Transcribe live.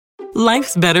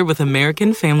Life's better with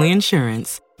American Family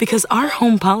Insurance because our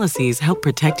home policies help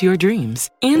protect your dreams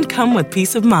and come with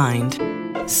peace of mind.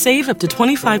 Save up to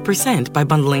 25% by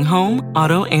bundling home,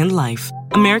 auto, and life.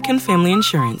 American Family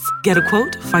Insurance. Get a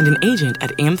quote, find an agent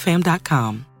at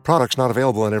amfam.com. Products not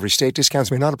available in every state. Discounts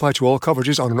may not apply to all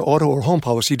coverages on an auto or home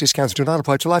policy. Discounts do not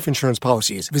apply to life insurance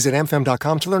policies. Visit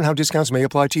amfam.com to learn how discounts may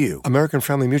apply to you. American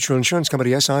Family Mutual Insurance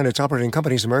Company, SI, and its operating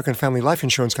companies, American Family Life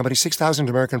Insurance Company, 6000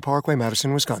 American Parkway,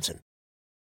 Madison, Wisconsin.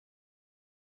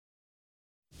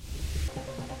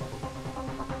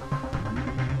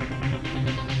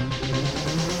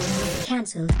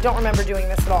 Cancelled. Don't remember doing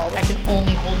this at all. I can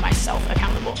only hold myself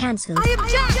accountable. Cancelled. I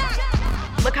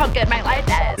object! Look how good my life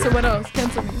is. So what else?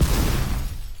 Cancel me.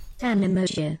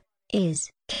 Tanacon is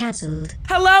cancelled.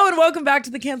 Hello and welcome back to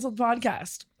the Cancelled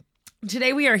Podcast.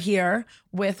 Today we are here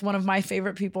with one of my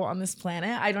favorite people on this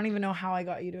planet. I don't even know how I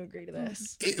got you to agree to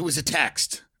this. It was a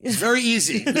text. It's very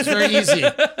easy. It's very easy.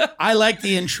 I like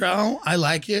the intro. I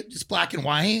like it. It's black and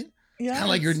white. Yeah, kind of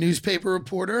like your newspaper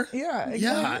reporter. Yeah, exactly,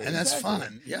 yeah, and that's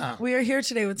fun. Yeah. We are here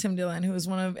today with Tim Dillon, who is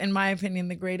one of, in my opinion,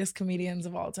 the greatest comedians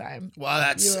of all time. Well,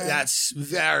 that's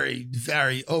very,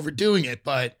 very overdoing it,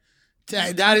 but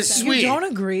that is sweet. You don't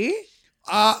agree?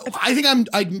 I think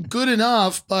I'm good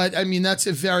enough, but I mean that's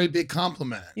a very big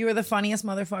compliment. You are the funniest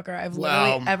motherfucker I've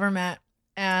literally ever met.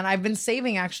 And I've been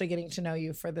saving actually getting to know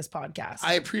you for this podcast.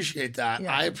 I appreciate that.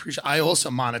 Yeah. I also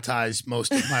monetize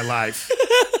most of my life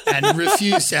and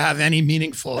refuse to have any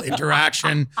meaningful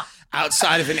interaction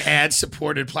outside of an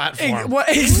ad-supported platform.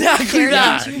 Exactly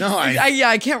that. Yeah, no,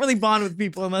 I can't really bond with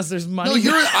people unless there's money.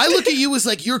 No, I look at you as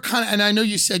like you're kind of, and I know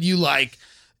you said you like,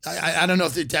 I don't know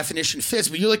if the definition fits,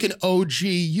 but you're like an OG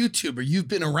YouTuber. You've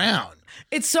been around.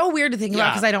 It's so weird to think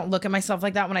about because I don't look at myself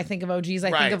like that when I think of OGs.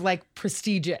 I think of like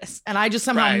prestigious, and I just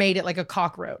somehow made it like a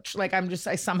cockroach. Like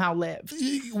I somehow lived.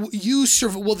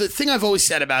 Well, the thing I've always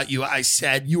said about you, I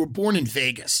said you were born in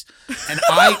Vegas,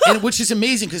 and which is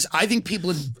amazing because I think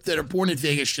people that are born in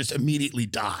Vegas just immediately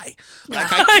die.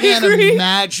 Like I can't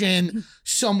imagine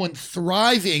someone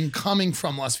thriving coming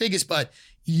from Las Vegas, but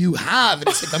you have, and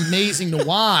it's like amazing to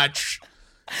watch.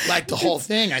 Like the whole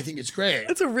thing, I think it's great.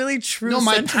 It's a really true. No,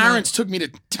 my sentiment. parents took me to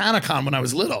Tanacon when I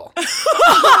was little.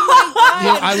 Oh my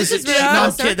God. I was a kid. No,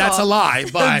 I'm kidding. That's a lie.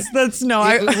 But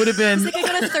it would have been. It's like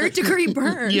I got a third-degree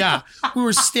burn. Yeah, we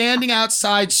were standing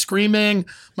outside screaming.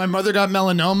 My mother got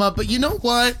melanoma, but you know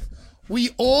what?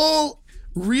 We all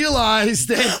realized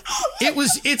that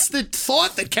it's the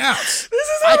thought that counts.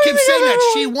 I kept saying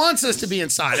that. She wants us to be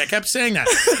inside. I kept saying that.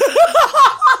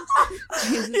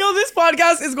 This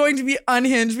podcast is going to be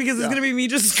unhinged because it's going to be me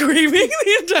just screaming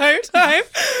the entire time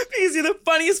because you're the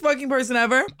funniest fucking person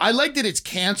ever. I like that it's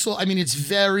canceled. I mean,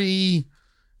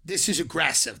 this is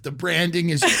aggressive. The branding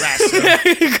is aggressive.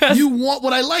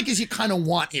 What I like is you kind of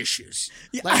want issues.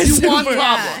 Like you want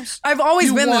problems. I've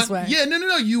always been this way. Yeah,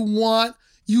 no.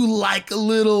 You like a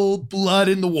little blood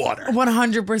in the water.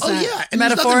 100%. Oh, yeah. And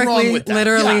metaphorically, there's nothing wrong with that.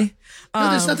 literally. Yeah. No,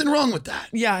 there's nothing wrong with that.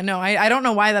 Yeah, no, I don't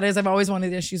know why that is. I've always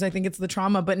wanted issues. I think it's the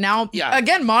trauma. But now,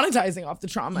 again, monetizing off the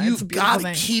trauma. You've got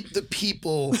to keep the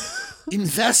people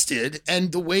invested.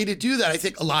 And the way to do that, I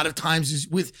think a lot of times is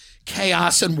with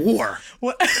chaos and war.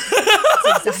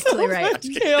 That's exactly right.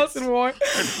 Chaos and war.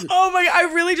 Oh my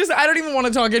God. I don't even want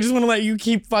to talk. I just want to let you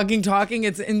keep fucking talking.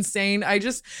 It's insane.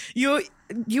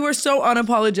 You are so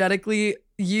unapologetically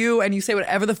you, and you say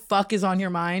whatever the fuck is on your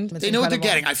mind. They know what they're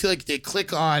getting. I feel like they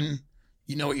click on,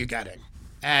 you know what you're getting.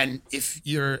 And if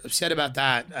you're upset about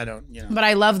that, I don't, But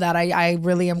I love that. I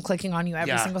really am clicking on you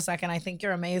every single second. I think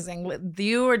you're amazing.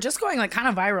 You are just going like kind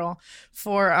of viral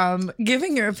for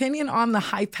giving your opinion on the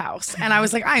Hype House. And I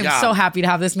was like, I am so happy to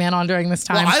have this man on during this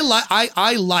time. Well,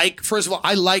 I like, first of all,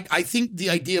 I think the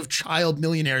idea of child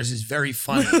millionaires is very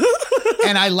funny.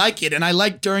 And I like it. And I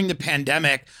like during the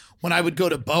pandemic when I would go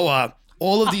to BOA,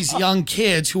 all of these young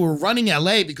kids who were running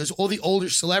LA because all the older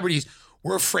celebrities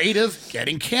were afraid of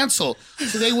getting canceled.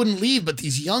 So they wouldn't leave. But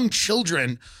these young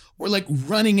children were like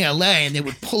running LA and they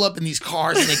would pull up in these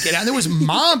cars and they'd get out. And there was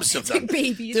mobs of them. Like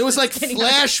babies. There was like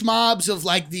flash mobs of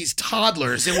like these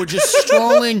toddlers that were just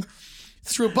strolling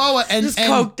through BOA and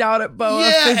coked out at BOA.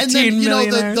 Yeah, and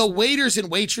then the waiters and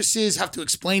waitresses have to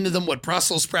explain to them what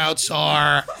Brussels sprouts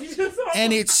are.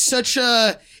 And it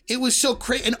was so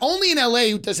crazy. And only in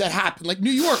LA does that happen. Like New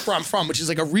York, where I'm from, which is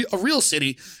like a real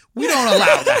city, we don't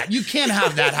allow that. You can't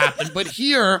have that happen. But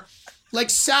here, like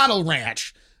Saddle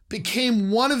Ranch became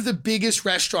one of the biggest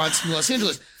restaurants in Los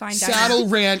Angeles. Saddle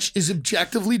Ranch is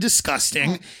objectively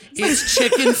disgusting. It's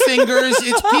chicken fingers.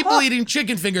 It's people eating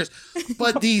chicken fingers.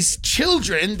 But these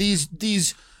children, these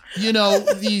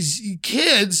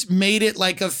kids made it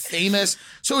like a famous.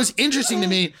 So it's interesting to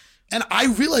me. And I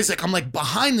realized, like, I'm like,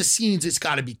 behind the scenes, it's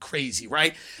got to be crazy,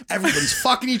 right? Everybody's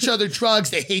fucking each other drugs.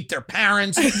 They hate their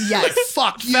parents. Yes. Like,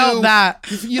 fuck you. Felt that.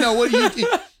 You know, what do you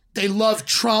they love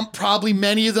Trump, probably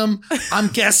many of them, I'm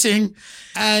guessing.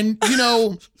 And,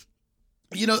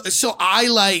 so I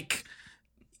like,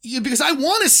 because I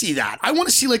want to see that. I want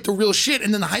to see like the real shit.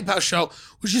 And then the Hype House show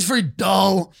was just very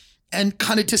dull and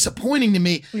kind of disappointing to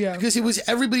me because it was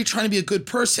everybody trying to be a good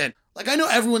person. Like, I know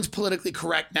everyone's politically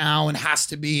correct now and has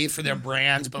to be for their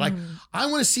brands, but like, I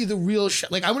want to see the real shit.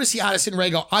 Like, I want to see Addison Rae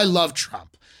go, I love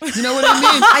Trump. You know what I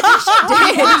mean? I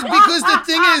think she did. Because the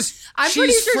thing is, I'm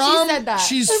pretty sure she said that.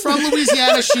 She's from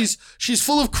Louisiana. She's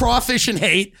full of crawfish and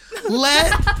hate.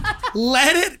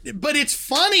 Let it, but it's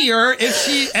funnier if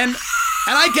she, and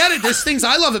I get it. There's things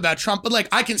I love about Trump, but like,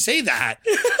 I can say that.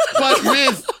 But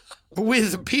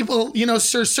with people,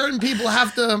 certain people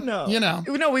have to,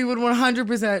 No, we would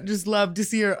 100% just love to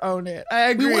see her own it. I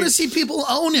agree. We want to see people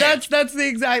own it. That's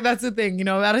the thing.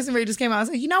 Addison Rae just came out and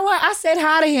said, you know what? I said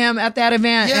hi to him at that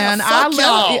event. Yeah, and fuck I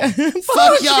y'all. love it.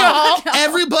 Fuck y'all.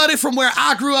 Everybody from where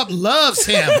I grew up loves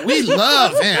him. We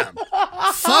love him.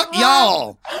 Fuck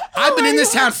y'all. I've been in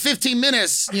this town 15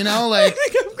 minutes, like.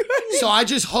 So I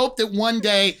just hope that one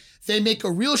day they make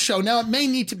a real show. Now, it may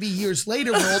need to be years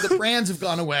later when all the brands have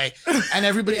gone away and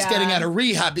everybody's getting out of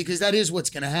rehab, because that is what's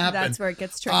going to happen. That's where it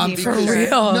gets tricky. For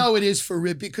real. No, it is for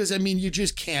real, because, you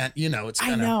just can't, it's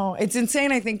I know. It's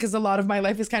insane, I think, because a lot of my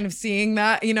life is kind of seeing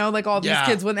that, like all these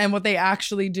kids and what they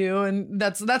actually do. And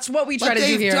that's what we try to do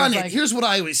here. They've done it. Like, Here's what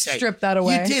I always say. strip that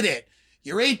away. You did it.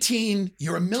 You're 18.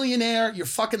 You're a millionaire. You're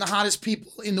fucking the hottest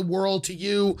people in the world to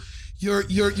you.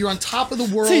 You're on top of the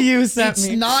world. To you, sent it's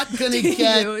me. not gonna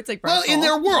get It's like well in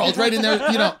their world, right? In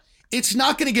their, it's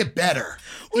not gonna get better.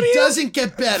 It doesn't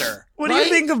get better. What do you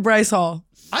think of Bryce Hall?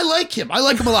 I like him. I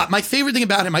like him a lot. My favorite thing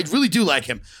about him, I really do like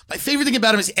him. My favorite thing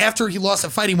about him is after he lost a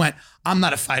fight, he went, I'm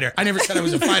not a fighter. I never said I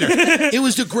was a fighter. It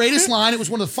was the greatest line. It was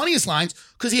one of the funniest lines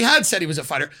because he had said he was a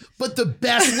fighter. But the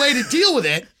best way to deal with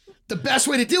it,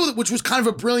 which was kind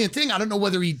of a brilliant thing, I don't know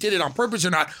whether he did it on purpose or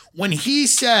not, when he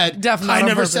said, Definitely I on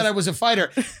never purpose. said I was a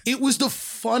fighter, it was the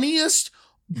funniest,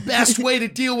 best way to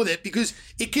deal with it because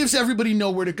it gives everybody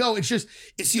nowhere to go. It's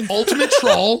the ultimate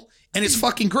troll and it's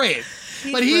fucking great.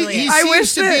 But he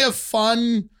seems to be a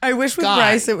fun I wish with guy.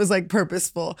 Bryce it was like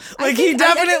purposeful. Like think- he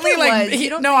definitely I think it like was. he, You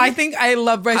don't no, I think? think I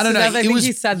love Bryce. I don't know. I think was-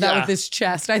 he said that yeah. with his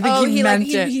chest. I think he meant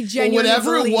it. He Well, genuinely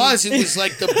whatever it believed. was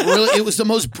like it was the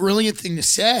most brilliant thing to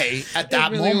say at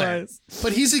that really moment. was.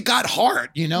 But he's got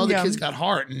heart, the Yeah. kid's got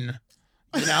heart, and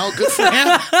good for him.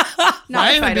 Not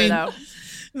right? a fighter, though.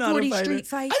 Not a 40 fighter. street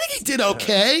fight. I think he did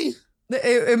okay.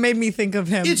 It made me think of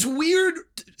him. It's weird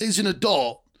as an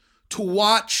adult to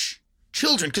watch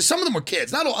children, because some of them were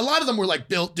kids. Not a lot of them were like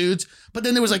built dudes, but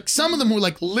then there was like some of them were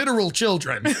like literal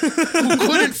children who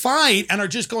couldn't fight and are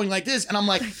just going like this. And I'm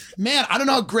like, man, I don't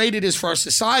know how great it is for our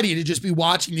society to just be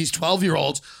watching these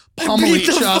 12-year-olds pummel Beat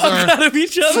the each fuck other out of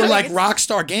each other. for like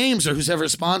Rockstar Games or who's ever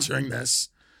sponsoring this.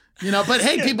 But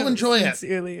hey, people enjoy it.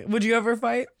 Sincerely. Would you ever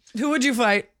fight? Who would you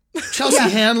fight? Chelsea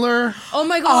Handler. Oh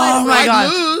my god. Oh my God.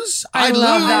 I'd lose. I I'd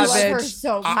love lose. that I love her bitch.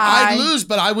 so much. I'd lose,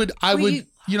 but I would, We-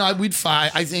 we'd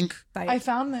fight. I think. I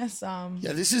found this.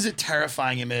 Yeah, this is a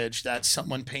terrifying image that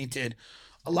someone painted.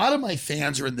 A lot of my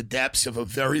fans are in the depths of a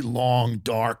very long,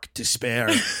 dark despair.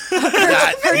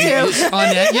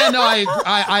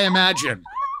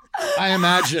 I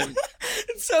imagine.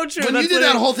 It's so true. When you That's did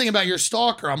like- that whole thing about your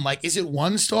stalker, I'm like, is it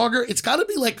one stalker? It's got to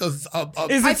be like a Is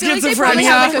I it feel like they probably schizophrenia?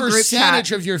 have, like, a group percentage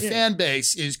chat. of your fan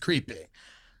base is creepy.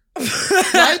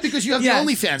 Right? Because you have Yeah.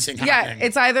 the OnlyFans thing Yeah, happening.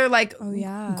 it's either like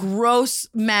yeah. gross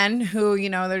men who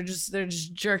they're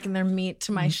just jerking their meat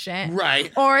to my shit,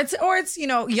 Right. Or it's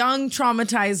young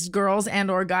traumatized girls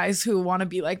and or guys who want to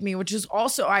be like me, which is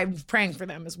also I'm praying for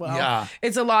them as well. Yeah.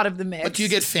 It's a lot of the mix. But do you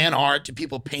get fan art? Do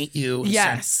people paint you?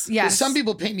 Yes, Because yes. some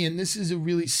people paint me, and this is a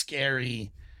really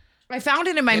scary. I found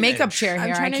it in my Image. makeup chair I'm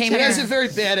here. I trying to came It check. here. has a very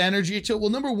bad energy to it. Well,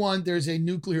 number one, there's a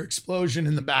nuclear explosion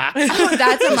in the back. That's a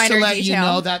Just minor to let detail. you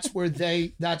know, that's where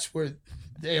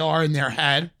they are in their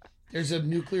head. There's a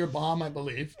nuclear bomb, I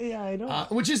believe. Yeah, I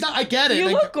don't. Which is not. I get it. You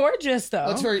Like, look gorgeous though.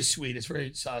 that's very sweet. It's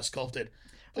very sculpted.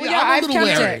 But Well, yeah, I'm a I've little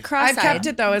kept wary. it. I've Cross-eyed. kept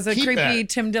it though as a Keep creepy it.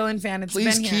 Tim Dillon fan. It's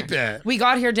Please been here. keep it. We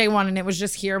got here day one and it was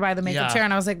just here by the makeup Yeah. chair,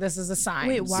 and I was like, "This is a sign."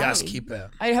 Wait, why? Yes, keep it.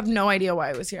 I have no idea why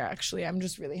it was here. Actually, I'm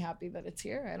just really happy that it's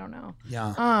here. I don't know.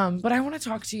 Yeah. But I want to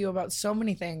talk to you about so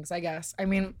many things. I guess. I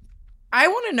mean, I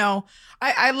want to know.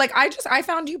 I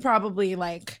found you probably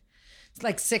like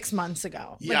like 6 months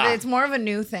ago. Yeah. Like, it's more of a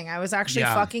new thing. I was actually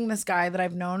Yeah. fucking this guy that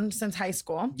I've known since high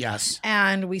school. Yes.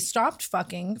 And we stopped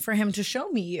fucking for him to show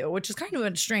me you, which is kind of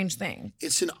a strange thing.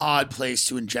 It's an odd place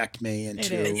to inject me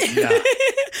into. It is. Yeah.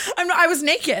 I was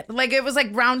naked. Like, it was like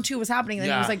round 2 was happening. And he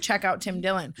Yeah. was like, check out Tim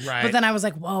Dillon. Right. But then I was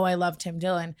like, whoa, I love Tim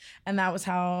Dillon. And that was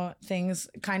how things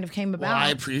kind of came about. Well, I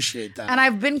appreciate that. And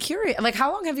I've been curious. Like,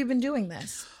 how long have you been doing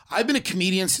this? I've been a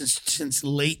comedian since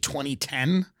late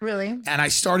 2010. Really? And I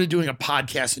started doing a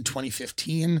podcast in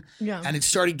 2015. Yeah. And it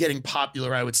started getting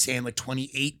popular, I would say, in like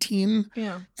 2018.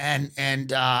 Yeah.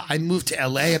 And I moved to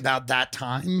LA about that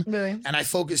time. Really? And I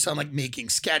focused on like making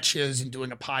sketches and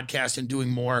doing a podcast and doing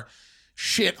more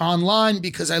shit online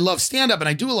because I love stand-up and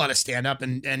I do a lot of stand-up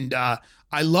and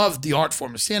I love the art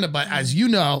form of stand-up. But as you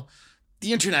know,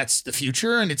 the internet's the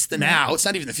future and it's the now. It's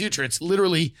not even the future. It's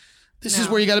literally, this is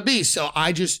where you got to be. So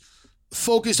I just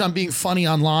focused on being funny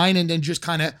online and then just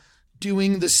kind of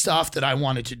doing the stuff that I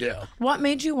wanted to do. What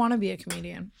made you want to be a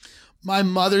comedian? My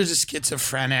mother's a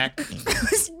schizophrenic.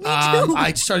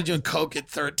 I started doing coke at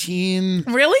 13.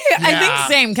 Really? I Yeah.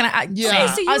 think same. Can I?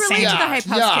 Yeah. So you relate to the Hype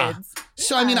House kids.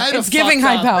 So I mean, I had It's a giving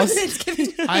fucked hype up-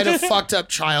 house. I had a fucked up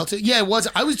childhood. Yeah, it was.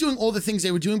 I was doing all the things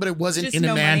they were doing, but it wasn't Just in a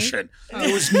no money? mansion.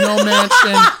 There was no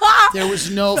mansion. There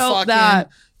was no Felt fucking. that.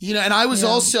 You know, and I was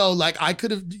also like, I could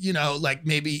have, you know, like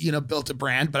maybe, you know, built a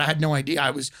brand, but I had no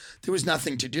idea. There was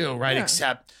nothing to do, right?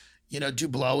 Except, you know, do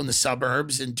blow in the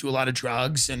suburbs and do a lot of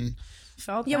drugs and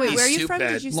Felt Yeah, that. wait, be where are you from?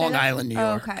 stupid. Did you say Long that? Island, New Oh,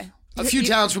 York. okay. A few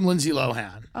towns from Lindsay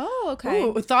Lohan. Oh, okay.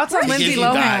 Ooh, thoughts on To Lindsay give you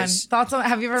Lohan? guys- Thoughts on?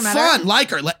 Have you ever met Fun, her? like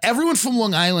her. Like, everyone from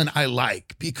Long Island I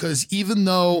like because even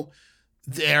though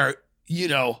they're, you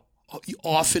know,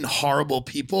 often horrible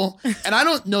people, and I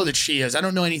don't know that she is. I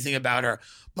don't know anything about her,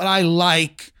 but I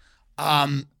like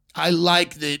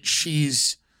that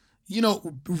she's, you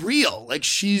know, real. Like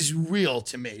she's real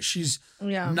to me. She's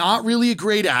Yeah. not really a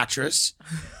great actress.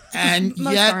 And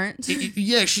Most yet, aren't.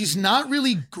 yeah, she's not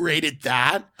really great at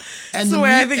that. And So the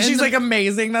I mu- think and she's the- like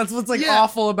amazing. That's what's like Yeah.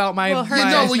 awful about my. Well, her Yeah,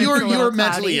 my- no, well, It's a you're little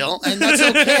mentally cloudy. ill, and that's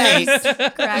okay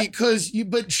Correct. because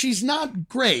but she's not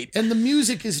great, and the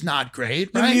music is not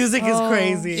great. the Right? music is Oh.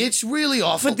 crazy. It's really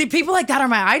awful. But the people like that are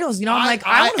my idols. You know, I'm like,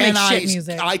 I want to make shit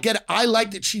music. I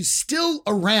like that she's still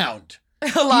around.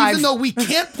 Alive. Even though we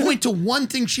can't point to one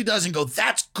thing she does and go,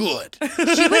 that's good.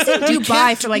 She was in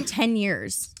Dubai for like 10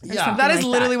 years. or Yeah. something that is like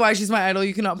literally why she's my idol.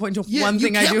 You cannot point to Yeah, one you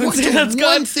thing I can't do and point say to that's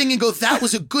one good. thing and go, that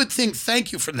was a good thing.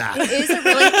 Thank you for that. It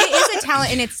is a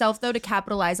talent in itself, though, to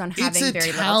capitalize on having It's a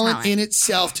very talent little talent. in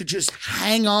itself to just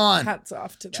hang on. Hats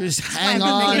off to that. Just I'm hang the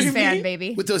on. biggest fan,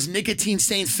 baby. With those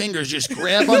nicotine-stained fingers, just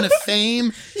grab on the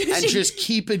fame and just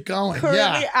keep it going. Currently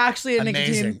Yeah, actually a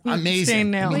amazing, nicotine amazing. stain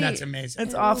I nail. mean, that's amazing.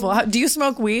 It's awful. Do you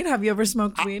smoke weed? Have you ever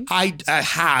smoked weed? I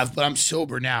have, but I'm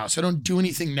sober now, so I don't do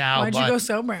anything now. Why'd you but- go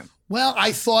sober? Well,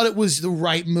 I thought it was the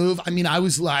right move. I mean, I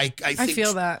was like, I think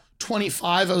feel that.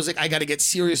 25. I was like, I got to get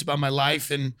serious about my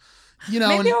life, and you know,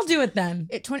 Maybe and I'll do it then.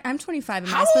 I'm 25. Am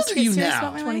How I supposed old to are get you serious now?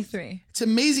 about my life? 23. it's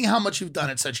amazing how much you've done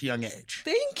at such a young age.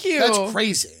 Thank you. That's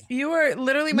crazy. You are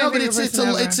literally my No, but favorite person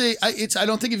ever. I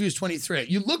don't think of you as 23.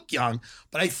 You look young,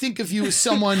 but I think of you as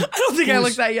someone. I don't think I who's-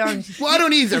 look that young. Well, I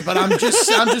don't either, but I'm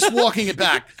just walking it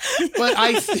back. But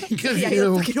I think of Yeah, you.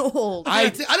 you're fucking old. I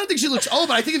don't think she looks old,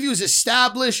 but I think of you as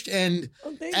established and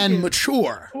thank and you.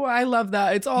 mature. Well, I love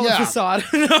that. It's all Yeah. a facade.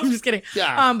 No, I'm just kidding.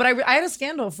 Yeah. But I had a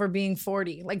scandal for being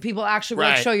 40. Like people actually were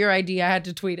like, Right. show your ID. I had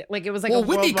to tweet it. Like it was like Well, a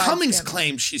Whitney worldwide Cummings scandal.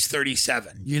 claims she's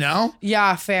 37. You know?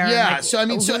 Yeah, fair. Yeah. Like, So I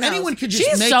mean, who so knows? anyone could just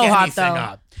She's make so anything hot, though.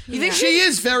 up. You think she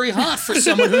is very hot for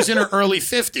someone who's in her early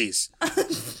 50s?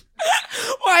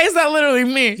 Why is that literally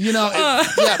me? You know?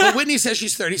 Yeah. But Whitney says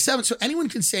she's 37, so anyone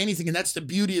can say anything, and that's the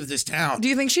beauty of this town. Do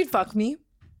you think she'd fuck me?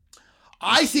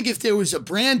 I think if there was a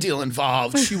brand deal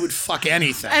involved, she would fuck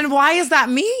anything. And why is that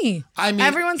me? I mean,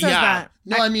 everyone says that.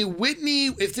 No, I mean, Whitney,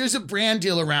 if there's a brand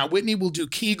deal around, Whitney will do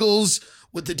Kegels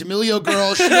with the D'Amelio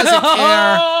girl. She doesn't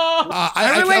care.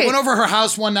 I relate. went over her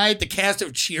house one night. The cast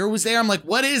of Cheer was there. I'm like,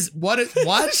 what? What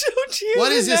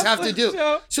does this have to do?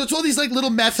 So it's all these like little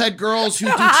meth head girls who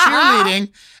do cheerleading,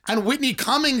 and Whitney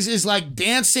Cummings is like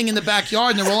dancing in the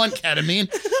backyard, and they're all on ketamine.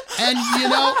 And you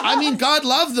know, I mean, God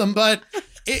love them, but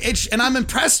and I'm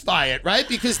impressed by it, right?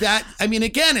 Because that, I mean,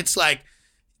 again, it's like,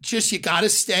 just you got to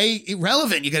stay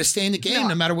relevant. You got to stay in the game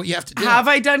no matter what you have to do. Have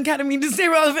I done ketamine to stay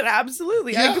relevant?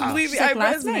 Absolutely. Yeah. I completely, Just like I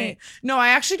last resonate. night. No, I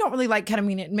actually don't really like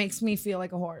ketamine. It makes me feel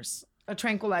like a horse, a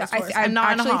tranquilized horse. I I'm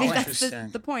not actually think alcoholic.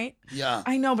 that's the point. Yeah.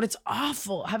 I know, but it's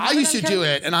awful. Have you I ever used to done do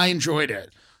ketamine? it, and I enjoyed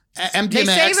it. MDMA. They say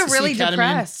they're ecstasy, really ketamine.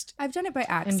 depressed. I've done it by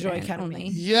accident. Enjoy ketamine. only.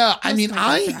 Yeah, I mean,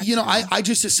 Most of my I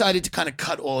just decided to kind of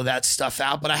cut all of that stuff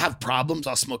out, but I have problems.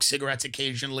 I'll smoke cigarettes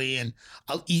occasionally, and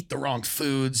I'll eat the wrong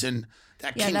foods, and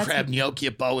that king crab gnocchi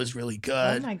at Bo is really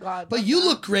good. Oh my God. But you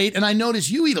look great, and I notice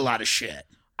you eat a lot of shit.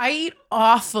 I eat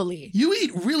awfully. You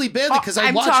eat really badly because I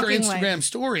I'm watch your talking, Instagram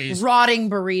stories. Rotting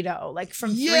burrito, like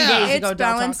from 3 days ago. It's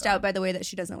balanced out by the way that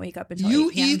she doesn't wake up until You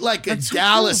 8 p.m. eat like a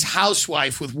Dallas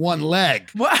housewife with one leg.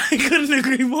 What? I couldn't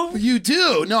agree more. You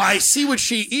do. No, I see what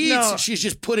she eats. No. She's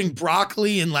just putting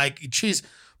broccoli and like cheese.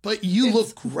 But you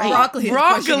look great. broccoli.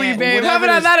 Broccoli, babe. Whatever Haven't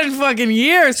it had is. that in fucking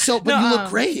years. So, but you look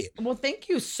great. Well, thank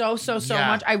you so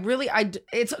Yeah. much.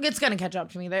 It's gonna catch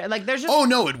up to me. There's just Oh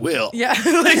no, it will. yeah.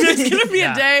 Like there's gonna be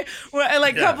Yeah. a day where,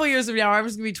 like, a Yeah. couple years from now, I'm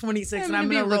just gonna be 26, and I'm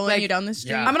gonna look rolling like you down the street.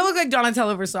 Yeah. I'm gonna look like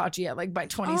Donatella Versace at like by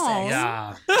 26. Oh.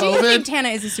 Yeah. Do you think COVID. Tana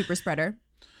is a super spreader?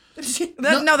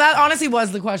 That honestly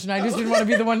was the question. I just didn't want to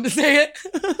be the one to say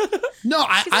it. No,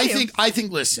 I you.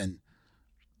 think. Listen,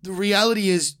 the reality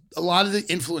is a lot of the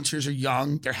influencers are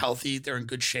young. They're healthy. They're in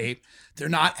good shape. They're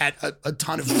not at a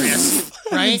ton of risk,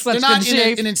 right? such They're not good in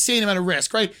shape. an insane amount of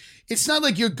risk, right? It's not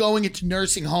like you're going into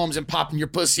nursing homes and popping your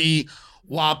pussy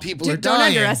while people are Don't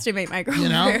dying. underestimate my girl. You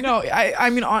know? No, I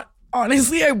mean,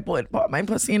 honestly, I would put my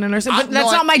pussy in a nursing, but No,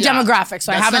 that's not my yeah. demographic,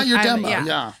 so I That's haven't. not your I demo, haven't-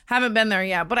 yeah. haven't been there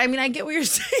yet. But I mean, I get what you're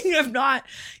saying.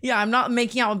 I'm not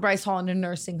making out with Bryce Hall in a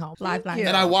nursing home. Live line. Thank you.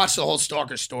 And I watched the whole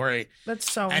stalker story. That's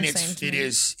so And insane. to it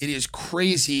me. is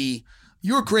crazy.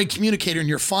 You're a great communicator and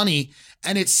you're funny,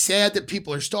 and it's sad that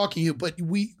people are stalking you, but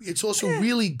it's also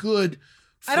really good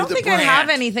for I don't the think brand. I'd have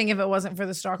anything if it wasn't for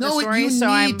the stalker No, story. you so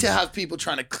need to have people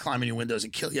trying to climb in your windows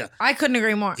and kill you. I couldn't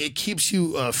agree more. It keeps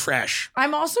you fresh.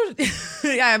 I'm also,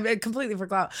 yeah, I'm completely for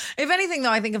clout. If anything,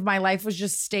 though, I think if my life was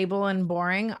just stable and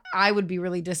boring, I would be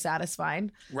really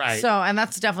dissatisfied. Right. So, and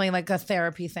that's definitely like a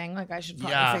therapy thing. Like I should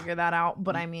probably Yeah. figure that out.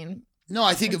 But I mean, No,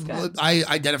 I think good. I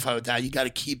identify with that. You got to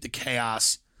keep the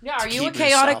chaos. yeah. Are you a Keep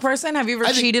chaotic yourself. person? Have you ever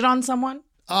I think- cheated on someone?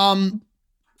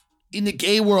 In the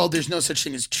gay world, there's no such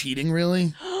thing as cheating,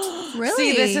 really.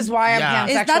 Really? See, this is why I'm Yeah.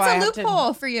 pansexual. That's I a have to-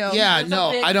 loophole for you. Yeah, no,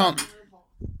 I don't.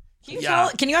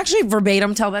 Can you actually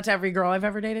verbatim tell that to every girl I've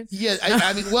ever dated? Yeah,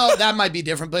 I mean, well, that might be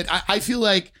different, but I feel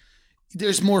like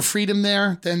there's more freedom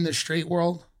there than the straight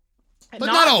world. But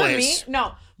not for always. me.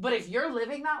 No, but if you're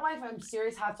living that life, I'm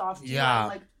serious. Hats off to you. Yeah. I'm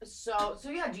like so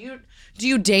yeah. Do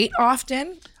you date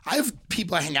often? I have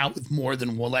people I hang out with more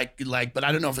than one, like, but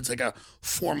I don't know if it's like a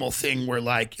formal thing where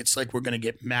like it's like we're gonna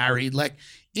get married. Like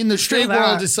in the straight that.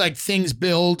 world, it's like things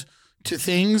build to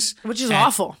things, Which is And-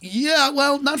 awful. Yeah,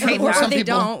 well, not for Or some they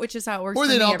people. don't, which is how it works. Or for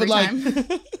they me don't, every but like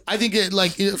time. I think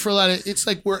for a lot of it's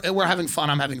like we're having fun.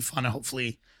 I'm having fun. And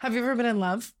hopefully, Have you ever been in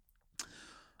love?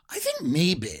 I think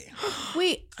maybe.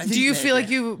 Wait, I think Do you feel maybe. like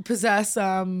you possess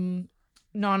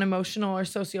non-emotional or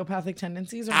sociopathic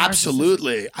tendencies? Or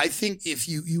Absolutely. I think if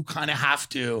you kind of have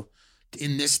to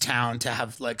in this town to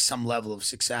have like some level of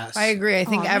success. I agree. I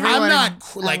think Aw, everyone. I'm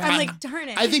not like I'm I- like, darn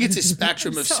it. I think it's a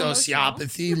spectrum of So emotional.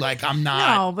 sociopathy. Like I'm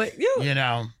not. No, but you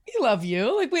know. love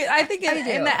you. Like I think I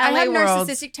in the I LA have world,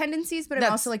 narcissistic tendencies, but I'm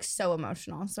That's- also like so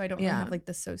emotional, so I don't really Yeah. have like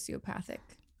the sociopathic.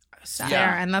 fair,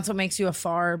 Yeah. and that's what makes you a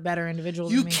far better individual.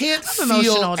 You than me. can't I'm feel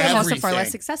emotional. But I'm also far everything.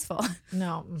 less successful.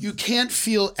 No, You can't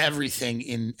feel everything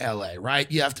in LA,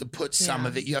 right? You have to put some Yeah.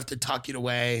 of it. You have to tuck it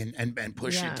away and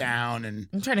push Yeah. it down and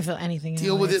I'm trying to feel anything. in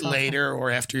deal LA. with It's it awful. later or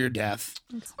after your death.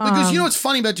 Because you know Um, what's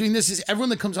funny about doing this is everyone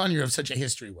that comes on here have such a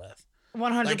history with.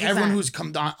 100%. Like everyone who's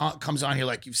comes on here,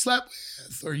 like you've slept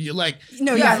with, or you like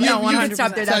No, Yeah, yeah, no, you 100%. can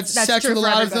stop there. had That's sex true with a for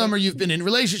lot of everybody. them, or you've been in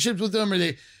relationships with them, or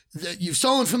you've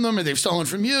stolen from them, or they've stolen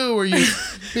from you, or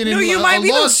you've been in you a might be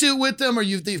the- lawsuit with them, or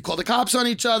they've called the cops on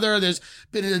each other. There's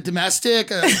been a domestic,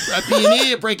 a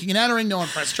B&E, a breaking and entering, no one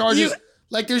pressed charges.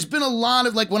 Like there's been a lot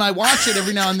of like when I watch it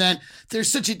every now and then, there's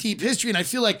such a deep history, and I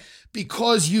feel like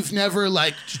because you've never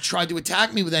like tried to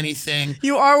attack me with anything.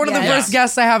 You are one of the Yes. first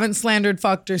guests I haven't slandered,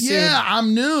 fucked, or sued. Yeah,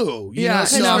 I'm new. You know,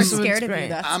 Because so we're I'm, scared of great. you.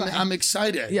 That's I'm, why. I'm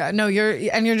excited. Yeah, no, you're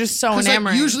just so Because like,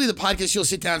 enamoring. usually the podcast, you'll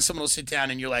sit down, someone will sit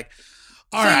down, and you're like,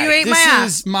 all So right, you ate this my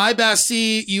is my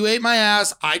bestie. You ate my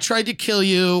ass. I tried to kill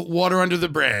you. Water under the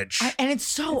bridge. and it's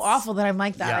so awful that I'm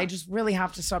like that. Yeah. I just really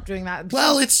have to stop doing that.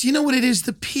 Well, it's, you know what it is?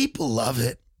 The people love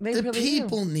it. They The really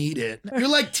people need it. You're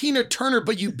like Tina Turner,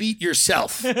 but you beat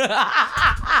yourself.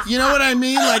 You know what I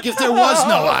mean? Like if there was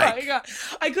no Oh my Ike.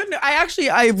 God.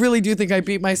 I really do think I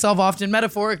beat myself often,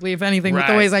 metaphorically, if anything, with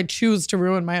the Right. ways I choose to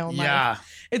ruin my own Yeah. life.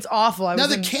 It's awful. Now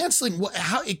the canceling,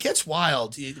 how it gets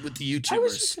wild with the YouTubers. I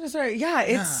was just gonna say, yeah,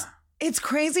 It's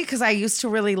crazy because I used to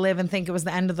really live and think it was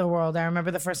the end of the world. I remember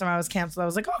the first time I was canceled, I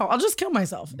was like, oh, I'll just kill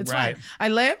myself. It's fine. I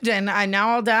lived and now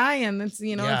I'll die, and it's,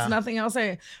 it's nothing else.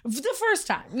 The first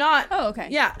time, not. Oh, okay.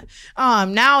 Yeah.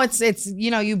 Now it's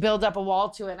you build up a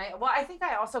wall to it. And I think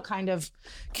I also kind of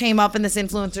came up in this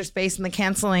influencer space, and the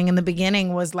canceling in the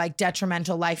beginning was like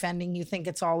detrimental, life ending. You think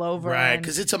it's all over. Right.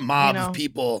 Because it's a mob of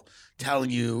people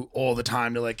telling you all the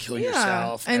time to like kill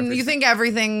yourself. And everything. You think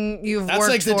everything you've That's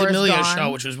worked like the for D'Amelio is show,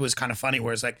 gone. which was kind of funny,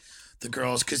 where it's like the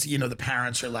girls, because the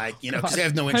parents are like, because they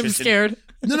have no interest. I'm scared.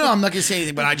 No, I'm not gonna say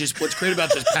anything, but what's great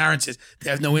about those parents is they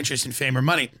have no interest in fame or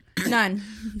money. None.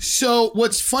 So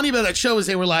what's funny about that show is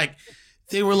they were like,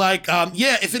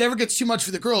 if it ever gets too much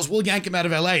for the girls, we'll yank him out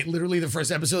of LA. Literally the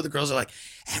first episode, the girls are like,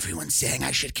 everyone's saying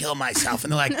I should kill myself.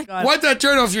 And they're like, wipe that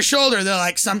dirt off your shoulder. They're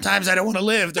like, sometimes I don't want to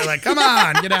live. They're like, come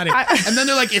on, get out of here. And then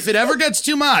they're like, if it ever gets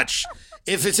too much,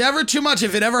 if it's ever too much,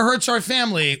 if it ever hurts our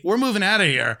family, we're moving out of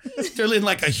here. They're in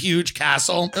like a huge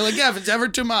castle. They're like, if it's ever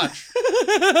too much.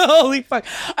 Holy fuck.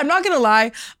 I'm not going to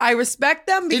lie. I respect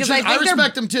them because I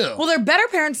respect them too. Well, they're better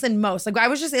parents than most. Like I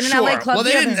was just in an LA club. Well,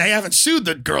 they haven't sued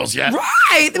the girls yet.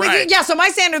 Right. Yeah. So my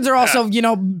standards are also,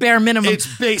 bare minimum. It's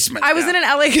basement. I was in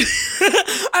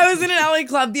an LA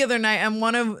club the other night, and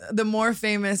one of the more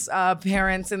famous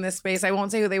parents in this space, I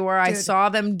won't say who they were. I saw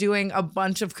them doing a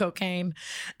bunch of cocaine,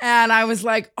 and I was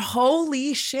like,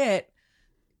 holy shit.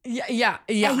 Yeah.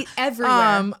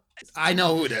 Everywhere. I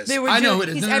know who it is. I know who it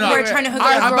is. He's everywhere trying to hook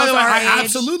up girls by the way, our I age.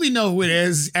 absolutely know who it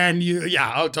is. And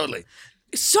totally.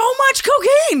 So much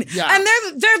cocaine. Yeah. And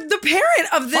they're the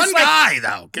parent of this fun guy,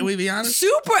 though. Can we be honest?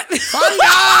 Super fun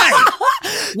guy.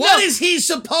 What is he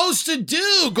supposed to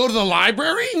do? Go to the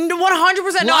library? 100%.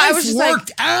 No, I was just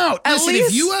worked out. Listen, least...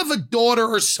 if you have a daughter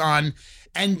or son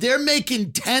and they're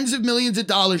making tens of millions of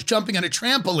dollars jumping on a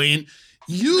trampoline,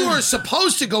 you are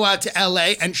supposed to go out to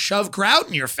LA and shove kraut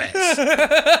in your face.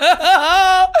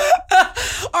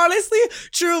 Honestly,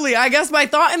 truly, I guess my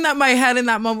thought in my head in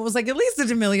that moment was like, at least the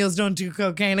D'Amelios don't do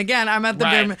cocaine. Again, I'm at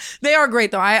the they are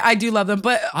great though. I do love them,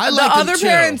 but I the like other them too.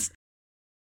 parents.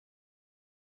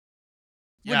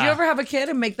 Yeah. Would you ever have a kid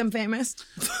and make them famous?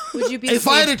 Would you be? If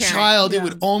I had a child, it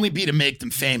would only be to make them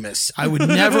famous. I would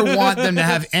never want them to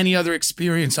have any other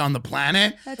experience on the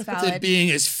planet than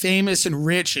being as famous and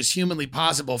rich as humanly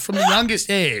possible from the youngest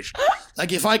age.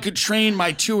 Like if I could train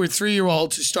my 2 or 3 year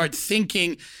old to start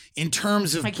thinking in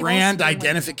terms of brand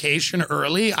identification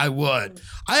early, I would.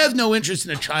 I have no interest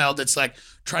in a child that's like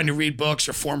trying to read books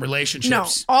or form relationships.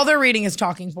 No, all they're reading is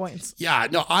talking points. Yeah,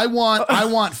 no, I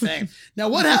want fame. Now,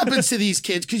 what happens to these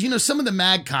kids? Because some of the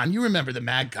MagCon, you remember the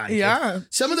MagCon kids. Yeah.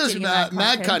 Some of those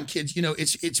MagCon kids,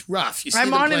 it's rough. You see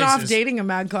I'm the on and places. off dating a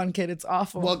MagCon kid. It's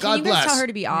awful. Well, God Can you guys bless. tell her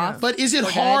to be off? But is it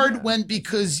hard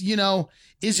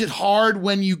is it hard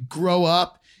when you grow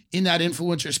up in that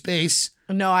influencer space?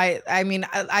 No, I mean,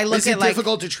 I look Is at it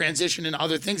difficult to transition in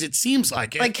other things? It seems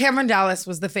like it. Like Cameron Dallas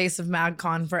was the face of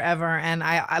MagCon forever, and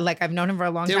I've known him for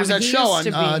a long time. There was that He show used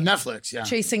on to be Netflix,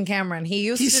 Chasing Cameron.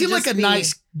 He seemed like a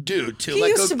nice dude too. He like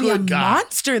used a to be good a guy.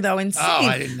 monster though, insane. Oh,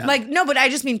 I didn't know. Like no, but I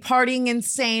just mean partying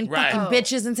insane, Right. fucking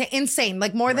bitches insane,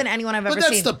 like more than anyone I've ever But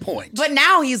seen. that's the point. But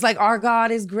now he's like, our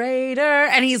God is greater,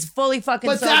 and he's fully fucking.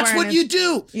 But sober that's and what you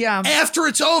do. Yeah. After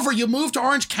it's over, you move to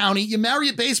Orange County, you marry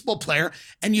a baseball player,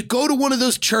 and you go to one of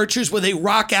those churches where they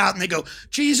rock out and they go,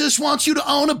 Jesus wants you to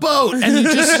own a boat. And you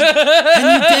just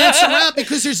and you dance around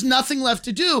because there's nothing left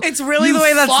to do. It's really the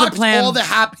way that's the fucked plan. all the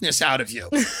happiness out of you.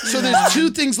 So there's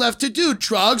 2 things left to do: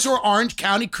 drugs or Orange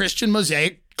County Christian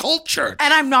Mosaic Cult Church.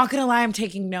 And I'm not gonna lie, I'm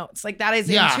taking notes. Like that is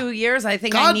in 2 years. I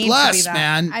think I God need bless, to be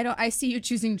that. man. I see you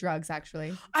choosing drugs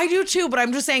actually. I do too, but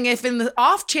I'm just saying if in the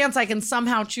off chance I can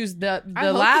somehow choose the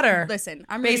hope latter. Listen,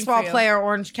 I'm rooting baseball for you. player,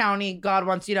 Orange County, God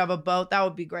wants you to have a boat. That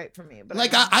would be great for me. But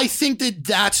Like I think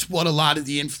that's what a lot of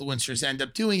the influencers end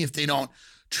up doing if they don't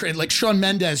like Shawn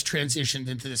Mendes transitioned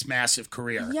into this massive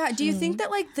career. Yeah. Do you think that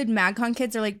like the MagCon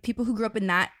kids are like people who grew up in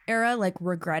that era like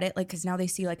regret it? Like because now they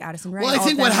see like Addison Rae. Well, I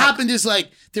think what happened is like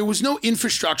there was no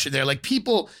infrastructure there. Like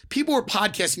people were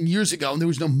podcasting years ago and there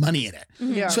was no money in it.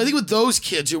 Yeah. So I think with those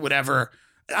kids or whatever,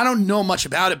 I don't know much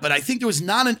about it, but I think there was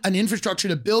not an infrastructure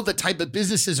to build the type of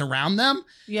businesses around them.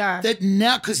 Yeah. That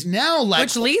now like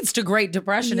which leads to Great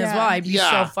Depression as well. I'd be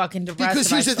so fucking depressed. Because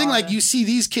if here's I the thing, saw like that. you see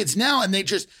these kids now and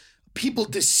people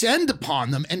descend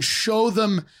upon them and show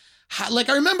them how, like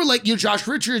I remember like Josh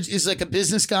Richards is like a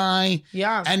business guy.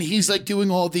 Yeah. And he's like doing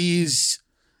all these,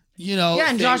 Yeah,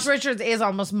 and things. Josh Richards is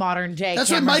almost modern day. That's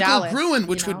Cameron what Michael Dallas, Gruen,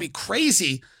 which would be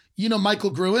crazy. You know Michael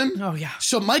Gruen? Oh yeah.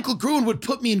 So Michael Gruen would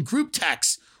put me in group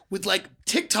texts with like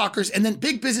TikTokers and then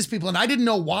big business people. And I didn't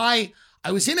know why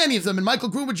I was in any of them. And Michael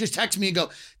Gruen would just text me and go,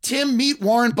 Tim, meet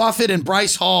Warren Buffett and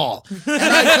Bryce Hall. And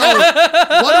I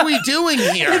go, what are we doing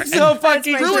here? It's so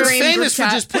fucking Gruen's dream famous group for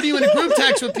chat. just putting you in a group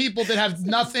text with people that have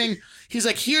nothing. He's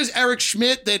like, here's Eric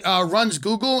Schmidt that runs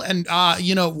Google and,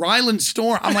 Ryland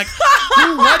Storm. I'm like,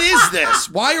 what is this?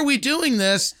 Why are we doing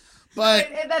this? But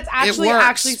that's it works.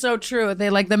 actually so true. They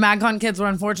like the MagCon kids were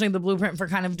unfortunately the blueprint for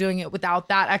kind of doing it without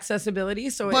that accessibility.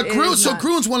 So, But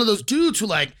Gruen's one of those dudes who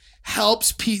like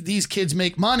helps these kids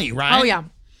make money, right? Oh yeah,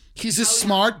 he's a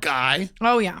smart guy.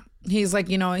 oh yeah. He's like,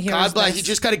 here's God bless. this- He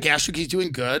just got a gastric. He's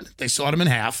doing good. They sawed him in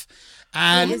half,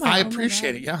 and I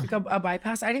appreciate it. Yeah, like a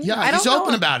bypass. I he's don't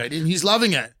open know. about it, and he's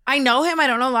loving it. I know him. I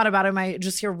don't know a lot about him. I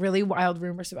just hear really wild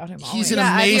rumors about him. He's always. an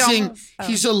Yeah, amazing.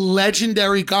 He's a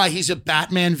legendary guy. He's a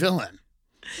Batman villain.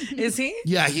 Is he?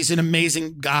 Yeah, he's an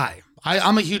amazing guy.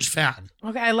 I'm a huge fan.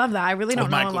 Okay, I love that. I really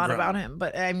don't know Michael a lot Gruen. about him,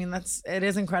 but I mean, it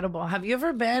is incredible. Have you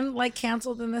ever been like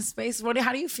canceled in this space?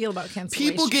 How do you feel about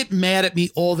cancellation? People get mad at me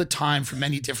all the time for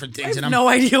many different things, I have no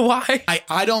idea why.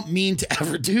 I don't mean to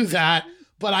ever do that,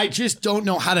 but I just don't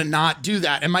know how to not do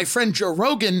that. And my friend Joe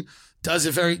Rogan does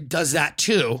that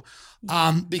too.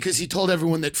 Because he told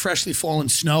everyone that freshly fallen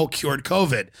snow cured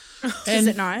COVID. And Is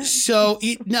it not? So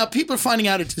now people are finding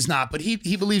out it does not, but he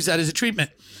believes that is a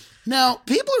treatment. Now,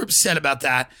 people are upset about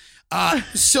that.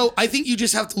 So I think you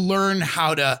just have to learn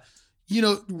how to,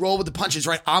 roll with the punches,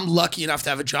 right? I'm lucky enough to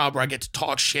have a job where I get to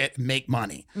talk shit and make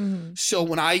money. Mm-hmm. So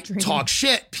when I talk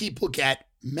shit, people get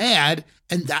mad,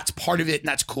 and that's part of it, and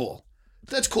that's cool.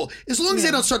 That's cool. As long as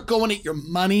they don't start going at your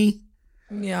money.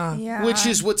 Yeah. Which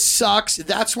is what sucks.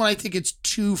 That's when I think it's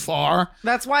too far.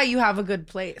 That's why you have a good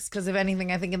place. Because if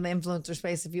anything, I think in the influencer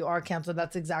space, if you are canceled,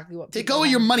 that's exactly what They people go with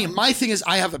your want. money. My thing is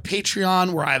I have a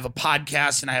Patreon where I have a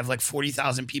podcast and I have like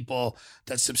 40,000 people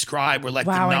that subscribe. We're like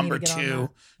Wow, the I number need to get on 2 that.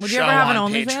 Would you show ever have an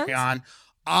on OnlyFans? Patreon.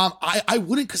 I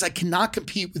wouldn't, because I cannot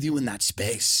compete with you in that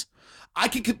space. I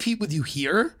could compete with you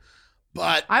here,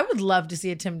 but I would love to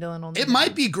see a Tim Dillon only. it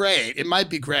might be great. It might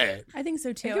be great. I think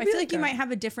so too. It I could feel be like you good. might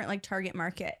have a different like target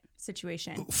market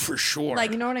situation. For sure.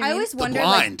 Like, You know what I I mean? always The wonder,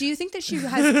 blind. like, do you think that she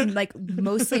has like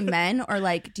mostly men, or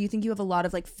like, do you think you have a lot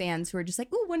of like fans who are just like,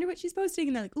 ooh, wonder what she's posting,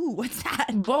 and they're like, ooh, what's that?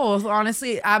 Both,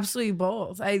 honestly, absolutely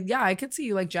both. I could see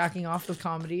you like jacking off with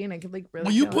comedy, and I could like really.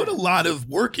 Well, you kill put a it. lot of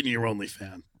work into your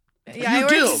OnlyFans. Yeah, you I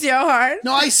do. work so hard.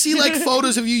 No, I see like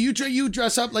photos of you. You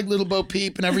dress up like Little Bo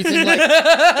Peep and everything. Like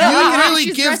you really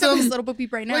She's give dressed up them. as Little Bo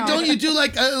Peep right now. Like, don't you do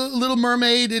like a Little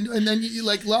Mermaid and then you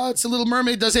like, it's a Little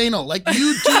Mermaid does anal. Like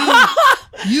you do,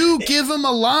 you give them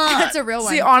a lot. That's a real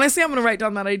one. See, honestly, I'm gonna write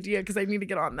down that idea because I need to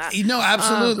get on that. No,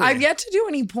 absolutely. I've yet to do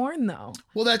any porn though.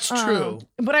 Well, that's true.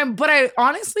 But I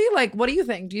honestly like. What do you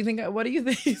think? What do you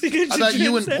think? You think I should About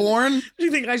you and transcend? porn? Do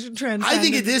you think I should transcend? I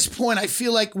think at this point, I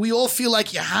feel like we all feel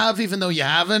like you have, even though you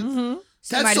haven't. Mm-hmm.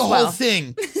 That's might the as whole well.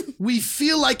 thing. We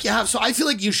feel like you have. So I feel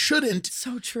like you shouldn't.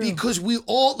 So true. Because we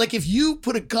all, like, if you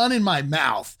put a gun in my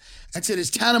mouth and said, has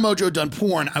Tana Mojo done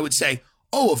porn? I would say,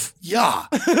 yeah.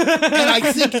 And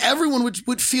I think everyone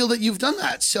would feel that you've done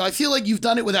that. So I feel like you've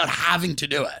done it without having to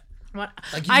do it. Like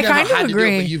you've I never kind had of to do it,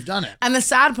 agree. but you've done it. And the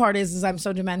sad part is I'm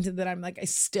so demented that I'm like, I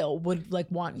still would like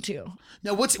want to.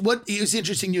 Now, what is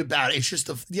interesting to you about it? It's just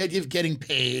the idea of getting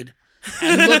paid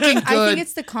and looking good. I think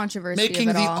it's the controversy making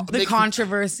of it all. The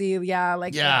controversy, yeah,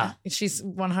 like Yeah. she's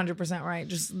 100% right.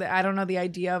 Just I don't know, the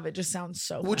idea of it just sounds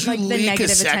so. Would fun. you the leak a negative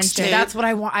sex attention. tape? That's what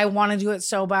I want. I want to do it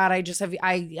so bad. I just have.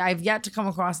 I've yet to come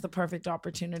across the perfect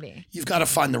opportunity. You've got to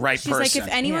find the right She's person. like,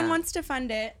 if anyone Yeah. wants to fund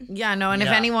it, Yeah, no, and Yeah.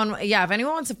 if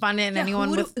anyone wants to fund it, and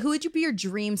anyone who would you be your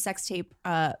dream sex tape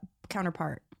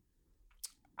counterpart?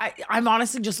 I'm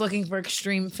honestly just looking for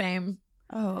extreme fame.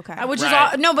 Oh, okay. Which Right.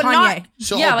 is all, no, but Kanye. not.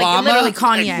 So yeah, Obama, like literally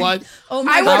Kanye. and what? Oh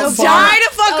I How would far- die to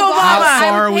fuck Obama. How far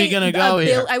I would are we pay gonna a go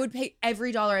here? I would pay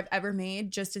every dollar I've ever made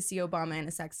just to see Obama in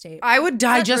a sex tape. I would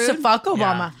die Is that just to rude? fuck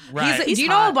Obama. right. Do you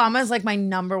know hot. Obama is like my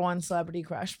number one celebrity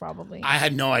crush, probably. I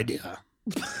had no idea.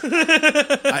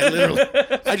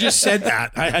 I just said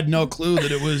that. I had no clue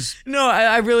that it was. No,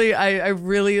 I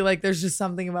really like. There's just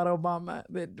something about Obama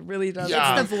that really does.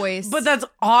 Yeah. It's the voice. But that's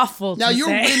awful. Now to you're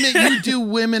say. women. You do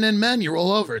women and men. You're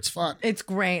all over. It's fun. It's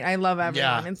great. I love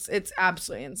everyone. Yeah. It's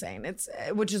absolutely insane.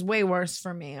 Which is way worse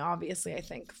for me. Obviously, I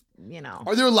think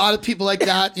Are there a lot of people like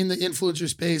that in the influencer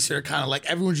space that are kind of like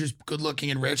everyone's just good looking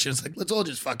and rich? And it's like let's all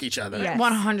just fuck each other. Yes.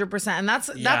 100%. And that's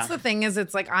the thing is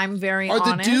it's like I'm very Are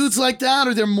honest. the dudes like that,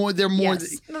 or they're more?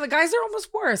 Yes. No, the guys are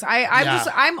almost worse.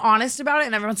 I'm honest about it,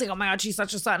 and everyone's like, "Oh my god, she's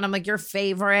such a slut," and I'm like, "Your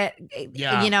favorite,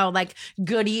 like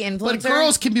goody influencer." But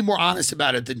girls can be more honest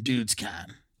about it than dudes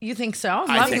can. You think so? I'm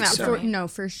I loving think that so. for me.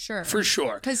 for sure. For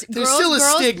sure. Because There's still a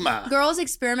stigma. Girls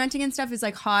experimenting and stuff is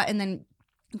like hot, and then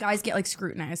guys get like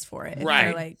scrutinized for it. Right.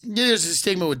 They're like, Yeah, there's a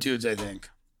stigma with dudes, I think.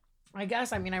 I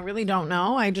guess. I mean, I really don't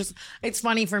know. It's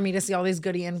funny for me to see all these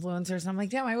goody influencers. I'm like,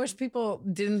 damn, I wish people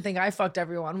didn't think I fucked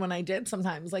everyone when I did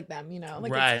sometimes like them, you know?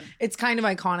 Like Right. it's kind of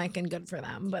iconic and good for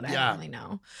them, but I don't really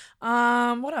know.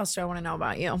 What else do I want to know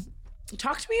about you?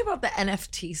 Talk to me about the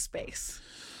NFT space.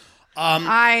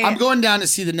 I'm going down to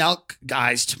see the Nelk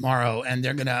guys tomorrow, and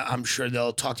I'm sure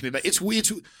they'll talk to me about it.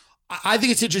 I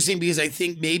think it's interesting because I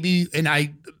think maybe, and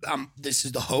this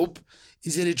is the hope,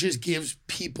 is that it just gives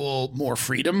people more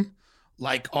freedom,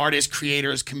 like artists,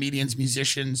 creators, comedians,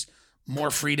 musicians,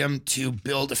 more freedom to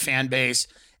build a fan base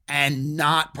and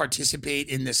not participate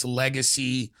in this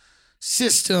legacy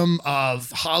system of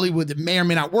Hollywood that may or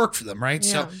may not work for them, right?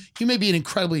 Yeah. So you may be an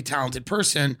incredibly talented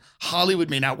person. Hollywood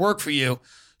may not work for you.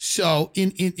 So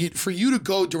for you to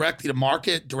go directly to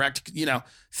market,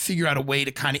 figure out a way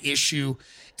to kind of issue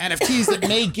NFTs that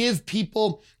may give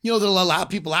people, that'll allow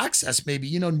people access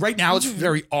maybe, and right now it's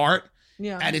very art.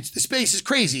 Yeah. And the space is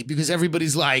crazy because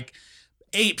everybody's like,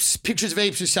 pictures of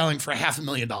apes are selling for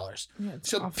 $500,000. Yeah,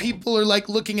 so awful. people are like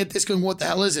looking at this going, what the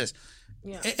hell is this?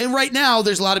 Yeah. And right now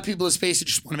there's a lot of people in the space that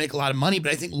just want to make a lot of money.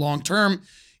 But I think long term,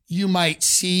 you might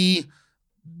see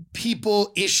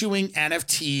people issuing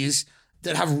NFTs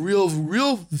that have real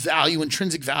value,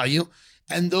 intrinsic value.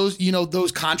 And those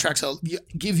contracts will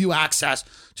give you access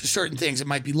to certain things. It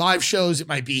might be live shows. It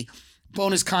might be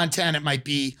bonus content. It might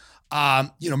be,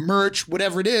 merch,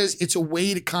 whatever it is. It's a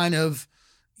way to kind of,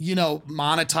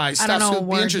 monetize stuff. I don't know so a it'd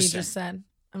be word interesting. you just said.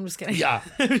 I'm just kidding. Yeah.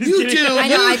 I'm just You kidding. do. I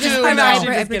know. You I just do. I, No.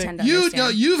 I pretend to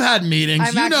understand. You've had meetings. I'm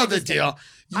You know actually the just deal. kidding.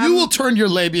 You will turn your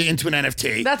labia into an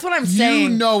NFT. That's what I'm saying. You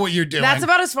know what you're doing. That's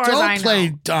about as far as I know. Don't play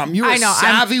dumb. You're I a know,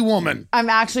 savvy woman. I'm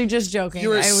actually just joking.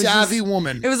 You're a I was savvy just-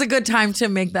 woman. It was a good time to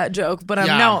make that joke, but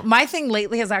Yeah. no, my thing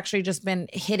lately has actually just been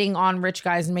hitting on rich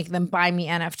guys and making them buy me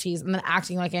NFTs and then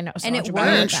acting like I know so And much it about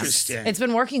them. Interesting. It's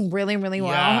been working really, really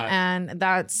well, Yeah. and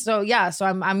that's so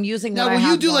I'm using. Now, what I will you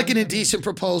have do like going an for me. indecent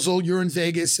proposal? You're in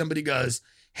Vegas. Somebody goes,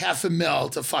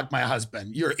 $500,000 to fuck my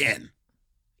husband. You're in.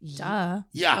 Duh.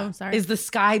 Yeah. Oh, sorry. Is the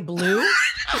sky blue?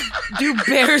 Do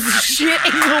bears shit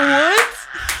in the woods?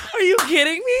 Are you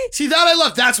kidding me? See, that I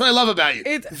love. That's what I love about you.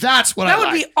 That's what I That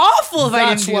like. would be awful if I didn't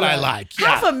That's do what I that. like.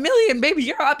 Yeah. $500,000, baby.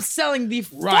 You're upselling the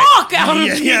Right. fuck out of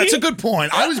yeah, me. yeah, it's a good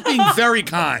point. I was being very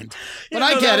kind. But Yeah,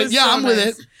 I no, get that it. was Yeah, so I'm with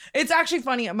nice. it. It's actually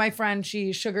funny. My friend,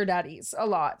 she sugar daddies a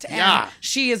lot. And Yeah.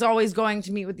 she is always going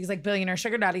to meet with these like billionaire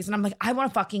sugar daddies. And I'm like, I want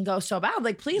to fucking go so bad.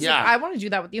 Like, please, Yeah. like, I want to do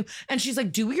that with you. And she's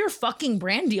like, do your fucking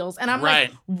brand deals. And I'm Right.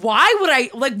 like, why would I?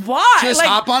 Like, why? Just like,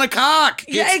 hop on a cock.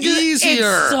 It's easier.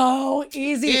 It's so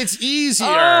easy. It's easier.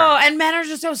 Oh, and men are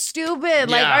just so stupid.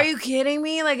 Like, Yeah. are you kidding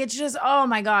me? Like, it's just, oh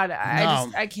my God. No.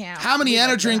 I can't. How many be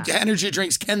like energy that.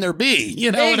 drinks can there be?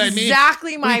 You know what I mean?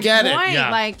 Exactly my We get point. It.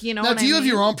 Yeah. Like, you know Now, what do you I have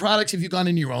mean? your own products? Have you gone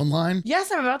into your own line?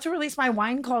 Yes, I'm about to release my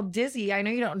wine called Dizzy. I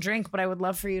know you don't drink, but I would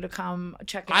love for you to come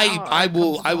check it out. I Come to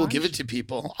will the give launch. it to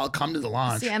people. I'll come to the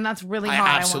launch. See, and that's really I hot.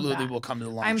 absolutely I want that. will come to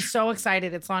the launch. I'm so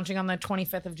excited. It's launching on the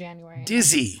 25th of January.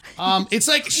 Dizzy. It's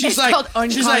like she's It's like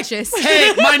called she's like, Unconscious.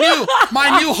 hey,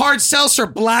 my new hard seltzer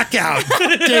Blackout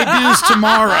debuts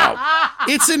tomorrow.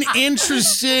 It's an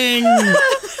interesting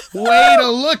way to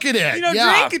look at it. You know,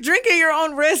 yeah. drink at your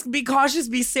own risk. Be cautious.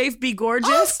 Be safe. Be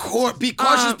gorgeous. Of course, be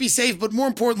cautious, be safe, but more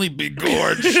importantly, be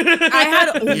gorge. I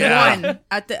had Yeah. one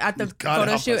at the God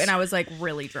photo help shoot, us. and I was like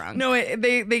really drunk. No,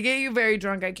 they get you very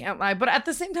drunk. I can't lie. But at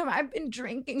the same time, I've been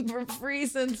drinking for free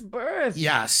since birth.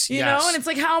 Yes, You yes. know, and it's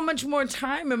like, how much more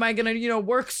time am I gonna,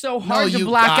 work so No, hard to you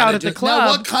black gotta out at do- the club? Now,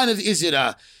 what kind of is it?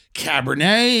 A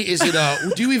Cabernet? Is it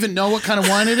a? Do you even know what kind of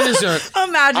wine it is? Or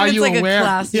Imagine are it's you like aware? a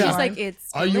classy Yeah. She's wine. like,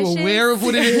 it's Are you delicious. aware of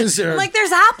what it is? Or I'm like,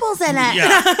 there's apples in it.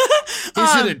 yeah.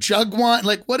 Is it a jug wine?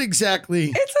 Like what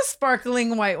exactly? It's a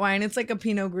sparkling white wine. It's like a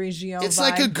Pinot Grigio. It's vibe.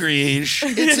 like a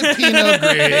Grigio. It's a Pinot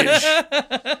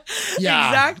Grigio. Yeah.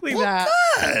 Exactly Well, that.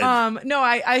 good. No,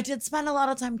 I did spend a lot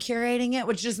of time curating it,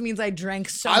 which just means I drank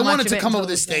so much. I wanted of to it come up until with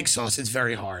a it was steak gone. sauce. It's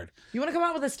very hard. You want to come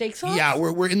out with a steak sauce? Yeah,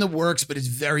 we're in the works, but it's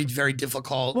very, very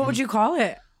difficult. What would you call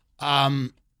it?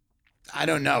 I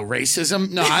don't know.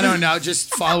 Racism? No, I don't know.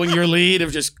 Just following your lead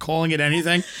of just calling it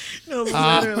anything. No,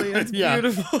 literally, it's yeah.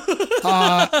 beautiful.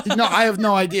 No, I have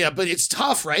no idea, but it's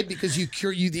tough, right? Because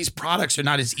these products are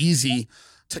not as easy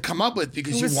to come up with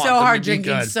because It you was want so them hard to be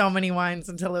drinking good. so many wines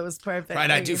until it was perfect. Right,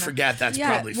 I do forget that's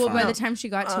probably well, fine. by the time she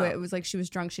got to it, it was like she was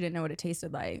drunk. She didn't know what it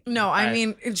tasted like. No, I Right.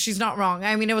 mean, she's not wrong.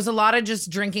 I mean, it was a lot of just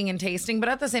drinking and tasting, but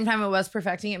at the same time, it was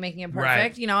perfecting it, making it perfect.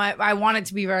 Right. You know, I want it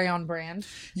to be very on brand.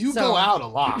 You So- go out a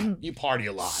lot. You party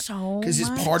a lot. So Because it's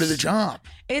much. part of the job.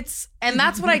 And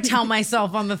that's what I tell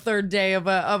myself on the third day of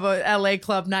a LA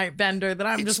club night bender, that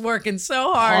I'm just working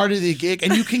so hard. Part of the gig.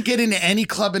 And you can get into any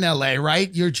club in LA, right?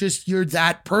 You're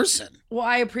that person. Well,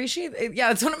 I appreciate it.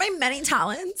 Yeah, it's one of my many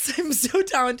talents. I'm so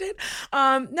talented.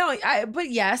 But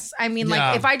yes, I mean, Yeah.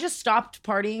 like if I just stopped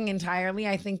partying entirely,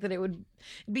 I think that it'd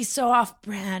be so off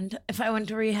brand if I went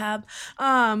to rehab.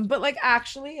 But like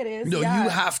actually it is. No, yeah. you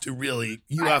have to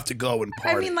have to go and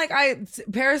party. I mean, like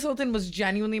Paris Hilton was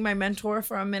genuinely my mentor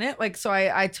for a minute. Like, so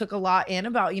I took a lot in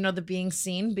about, you know, the being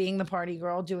seen, being the party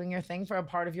girl, doing your thing for a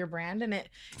part of your brand. And it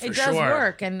does sure.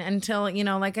 work. And until, you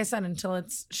know, like I said, until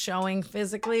it's showing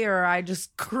physically or I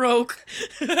just croak,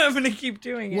 I'm going to keep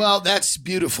doing it. Well, that's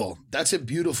beautiful. That's a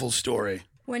beautiful story.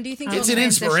 When do you think It's you'll an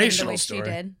transition inspirational the way story. She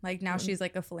did? Like now she's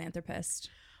like a philanthropist.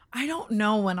 I don't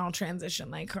know when I'll transition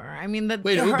like her. I mean,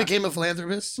 Wait, who became a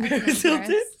philanthropist? Paris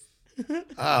Hilton?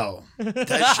 Oh,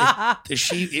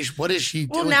 what is she doing?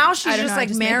 Well, now she's I don't just know, I like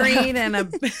just made that married and a.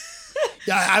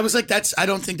 Yeah, I was like, I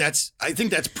think that's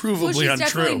provably Well, she's untrue.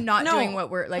 definitely not No. doing what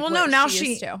we're like. Well, what no, now she she.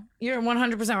 used to. You're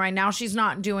 100% right. Now she's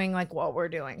not doing like what we're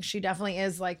doing. She definitely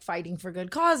is like fighting for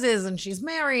good causes, and she's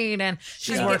married, and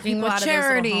she's Trying to get working people with out of those little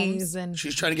charities, homes. and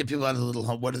She's trying to get people out of the little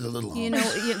home. What are the little homes? You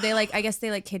know, they like. I guess they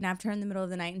like kidnapped her in the middle of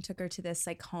the night and took her to this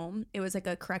like home. It was like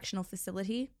a correctional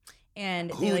facility,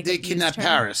 and Who they like they abused kidnapped her.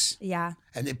 Paris Yeah.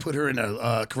 and they put her in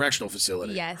a correctional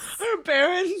facility. Yes. her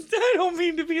parents. I don't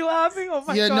mean to be laughing. Oh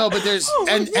my Yeah, god. no, but there's Oh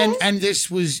my God.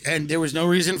 and there was no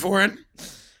reason for it.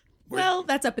 Well,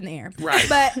 that's up in the air. Right.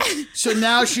 But So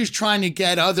now she's trying to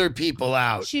get other people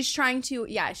out. she's trying to.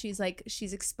 Yeah. She's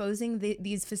exposing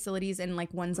these facilities and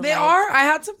like ones. They alike. are. I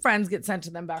had some friends get sent to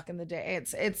them back in the day.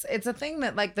 It's a thing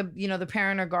that like the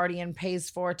parent or guardian pays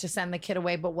for to send the kid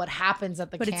away, but what happens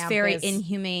at the But camp it's very is,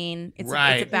 inhumane. It's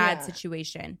Right. a bad Yeah.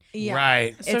 situation. Yeah.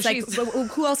 Right. So It's like she's-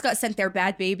 who else got sent there?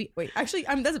 Bad Baby. Wait, actually,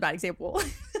 that's a bad example.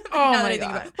 Oh Now that my I think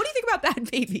God. about it. What do you think about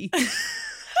Bad Baby?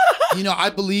 You know, I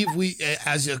believe we,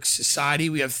 as a society,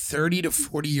 we have 30 to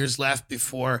 40 years left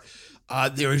before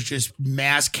there is just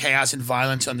mass chaos and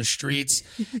violence on the streets,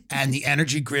 and the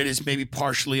energy grid is maybe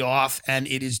partially off, and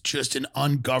it is just an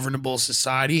ungovernable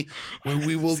society where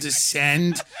we will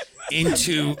descend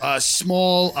into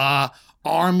small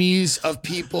armies of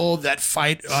people that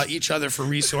fight each other for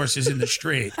resources in the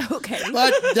street. Okay.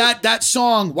 But that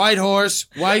song, White Horse,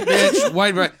 White Bitch,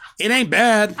 White, it ain't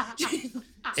bad.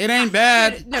 It ain't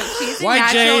bad. No, she's a White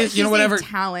natural, Jays, she's you know, a whatever.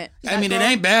 talent. I mean, it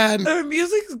ain't bad. Her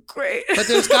music's great. But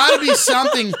there's got to be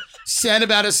something said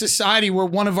about a society where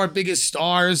one of our biggest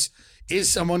stars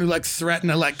is someone who like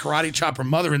threatened to like karate chop her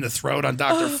mother in the throat on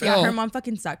Dr. Phil. Yeah, her mom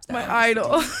fucking sucked. Though. My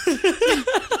idol.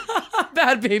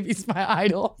 Bad Baby's my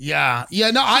idol. Yeah. No,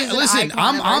 She's an listen,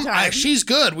 icon of our time. she's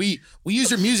good. We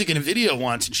used her music in a video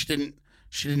once and she didn't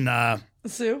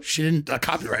Sue?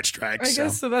 copyright strike. I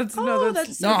guess so. That's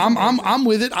that's No, I'm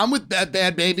with it. I'm with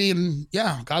Bad Baby, and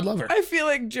yeah, God love her. I feel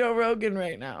like Joe Rogan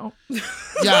right now.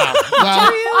 Yeah,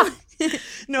 well,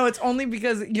 No, it's only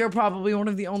because you're probably one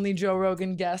of the only Joe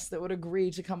Rogan guests that would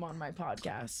agree to come on my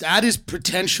podcast. that is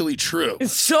potentially true.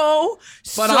 It's so,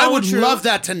 But so I would true. love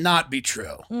that to not be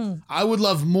true. I would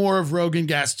love more of Rogan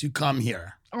guests to come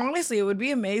here. Honestly, it would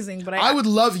be amazing. But I would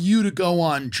love you to go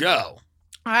on Joe.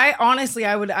 I honestly,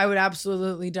 I would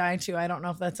absolutely die too. I don't know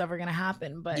if that's ever going to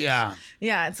happen, but Yeah.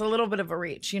 it's a little bit of a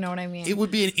reach. You know what I mean? It would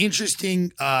be an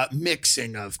interesting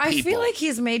mixing of people. I feel like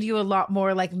he's made you a lot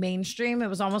more like mainstream. It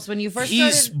was almost when you first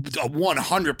he's started.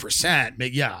 100%.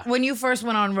 But yeah. When you first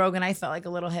went on Rogan, I felt like a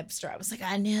little hipster. I was like,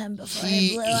 I knew him before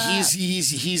he blew up.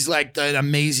 He's like the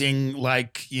amazing,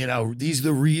 like, you know, he's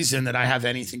the reason that I have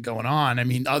anything going on. I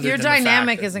mean, other Your than the fact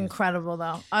dynamic that- is incredible,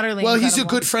 though. Utterly. Well, he's a incredible.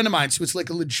 good friend of mine, so it's like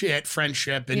a legit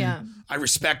friendship, and Yeah. I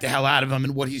respect the hell out of him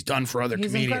and what he's done for other He's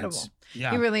comedians. incredible.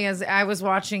 Yeah. He really is. I was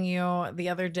watching you the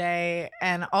other day,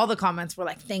 and all the comments were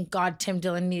like, "Thank God Tim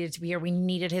Dillon needed to be here. We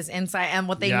needed his insight." And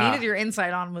what they Yeah. needed your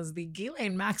insight on was the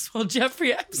Ghislaine Maxwell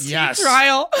Jeffrey Epstein Yes.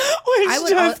 trial. Which I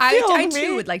just too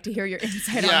killed would me. like to hear your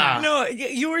insight Yeah. on that. No,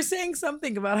 you were saying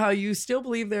something about how you still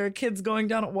believe there are kids going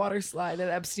down a water slide at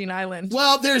Epstein Island.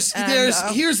 Well, there's And,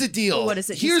 here's the deal. what is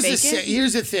it, Here's he's faking?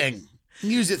 here's the thing.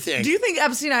 Here's the thing. Do you think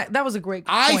Epstein? That was a great.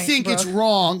 I point, think it's Brooke.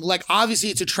 wrong. Like, obviously,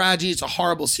 it's a tragedy. It's a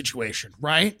horrible situation,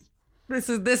 right? This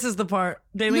is the part.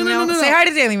 Daily No, no, Mail. no, no, Say no. hi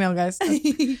to Daily Mail, guys.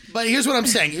 But here's what I'm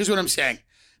saying.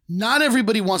 Not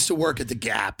everybody wants to work at the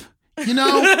Gap You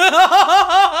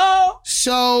know?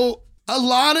 So a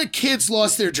lot of kids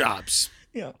lost their jobs.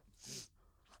 Yeah.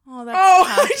 Oh, that's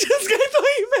I thought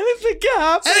you meant the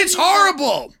Gap. And it's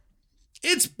horrible.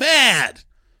 It's bad.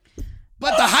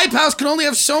 But the Hype House can only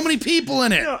have so many people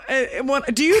in it.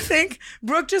 Do you think,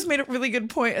 Brooke just made a really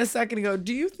good point a second ago,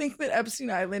 do you think that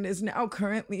Epstein Island is now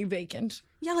currently vacant?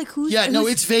 Yeah, like who's... Yeah, no,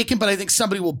 it's vacant, but I think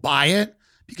somebody will buy it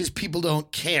because people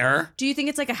don't care. Do you think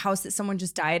it's like a house that someone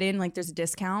just died in? Like there's a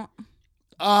discount?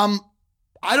 I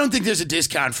don't think there's a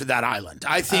discount for that island.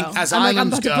 I think as I'm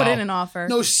islands about go, to put in an offer.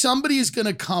 No, somebody is going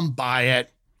to come buy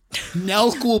it.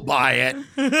 Nelk will buy it,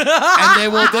 and they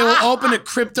will open a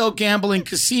crypto gambling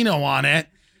casino on it.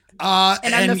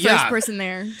 And I'm the first person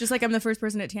there, just like I'm the first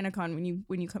person at Tanacon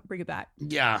when you come bring it back.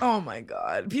 Yeah. Oh my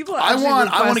God, people. I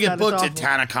want to get booked at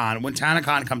Tanacon when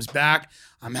Tanacon comes back.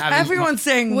 I'm having everyone's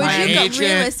saying. Would my you agent.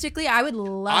 Realistically, I would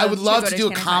love to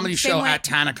do a comedy show at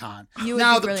Tanacon.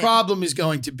 Now the problem is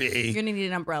going to be you're gonna need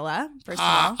an umbrella. First of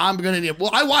all, I'm gonna need.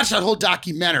 Well, I watched that whole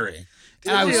documentary.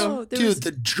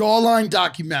 The Jawline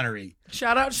documentary.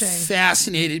 Shout out Shane.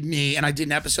 Fascinated me, and I did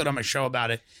an episode on my show about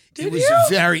it. It was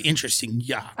very interesting.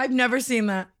 Yeah, I've never seen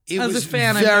that. As a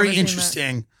fan, very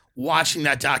interesting watching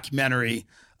that documentary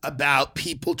about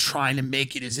people trying to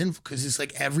make it as because it's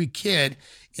like every kid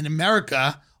in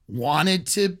America wanted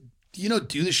to,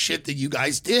 do the shit that you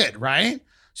guys did, right?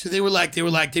 So they'd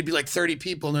be like 30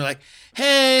 people, and they're like,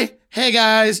 hey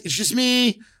guys, it's just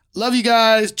me. Love you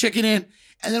guys, checking in.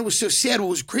 And then it was so sad. What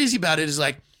was crazy about it is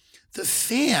like the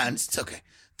fans,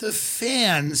 the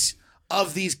fans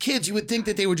of these kids, you would think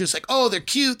that they were just like, oh, they're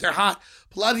cute, they're hot.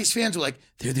 But a lot of these fans were like,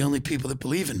 they're the only people that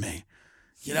believe in me.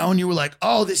 And you were like,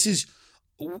 oh, this is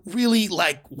really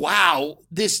like, wow.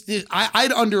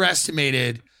 I'd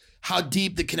underestimated how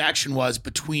deep the connection was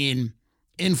between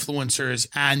influencers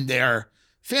and their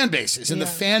fan bases. And the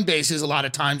fan bases a lot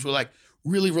of times were like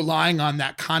really relying on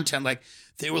that content. Like,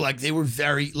 they were we're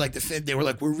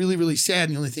really, really sad.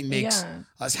 And the only thing makes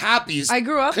us happy is I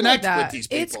grew up connect like that. with these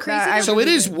people. It's crazy. So it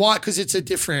is because it's a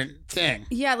different thing.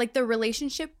 Yeah, like the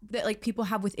relationship that like people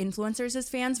have with influencers as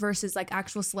fans versus like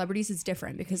actual celebrities is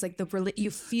different because like you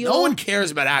feel no one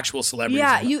cares about actual celebrities.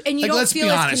 Yeah, you don't let's feel be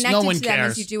as honest, connected no one to them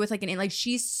cares. as you do with like like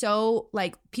she's so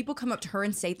like people come up to her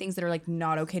and say things that are like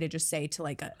not okay to just say to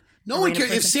like a No one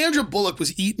cares. If Sandra Bullock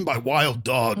was eaten by wild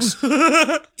dogs,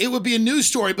 it would be a news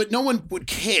story, but no one would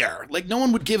care. Like, no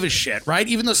one would give a shit, right?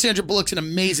 Even though Sandra Bullock's an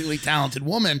amazingly talented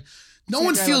woman, no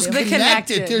one feels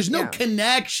connected. There's no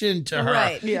connection to her.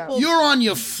 Right. Yeah. You're on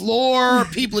your floor.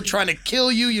 People are trying to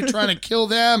kill you. You're trying to kill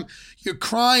them. You're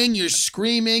crying. You're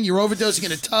screaming. You're overdosing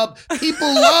in a tub.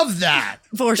 People love that.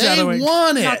 Foreshadowing. They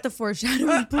want it. Not the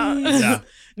foreshadowing, please. Yeah.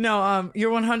 No,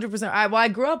 you're 100%. I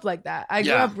grew up like that. I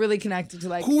grew up really connected to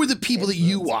like. Who are the people that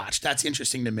you watch? That's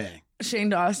interesting to me. Shane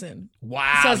Dawson.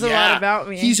 Wow. Says a lot about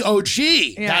me. He's OG.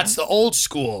 Yeah. That's the old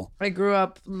school. I grew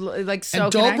up like so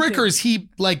And Dobrik, or is he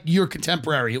like your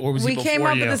contemporary, or was he before you? We came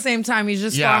up at the same time. He's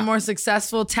just far more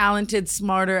successful, talented,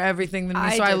 smarter, everything than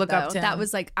me. So I look up to him. That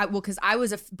was like, because I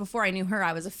was before I knew her,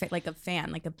 I was a fan,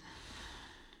 like a.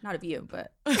 Not of you,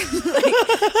 but I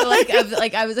was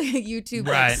like a YouTube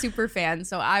like super fan.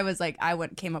 So I was like,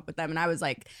 came up with them, and I was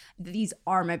like, these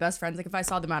are my best friends. Like if I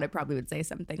saw them out, I probably would say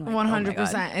something like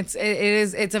 100%.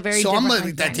 It's a very so different I'm like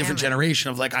that dynamic. Different generation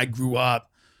of like I grew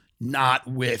up not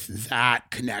with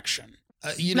that connection.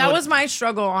 That was my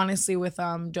struggle, honestly, with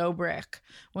Dobrik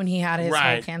when he had his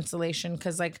whole cancellation.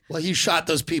 Because he shot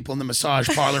those people in the massage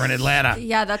parlor in Atlanta.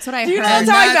 Yeah, that's what I heard. You know, that's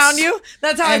how I found you.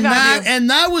 That's how I found you. And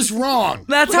that was wrong.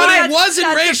 That's how it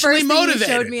wasn't racially motivated.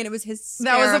 He showed me, and it was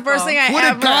hysterical. That was the first thing I would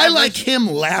ever. Would a guy like him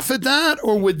laugh at that,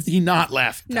 or would he not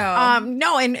laugh at that?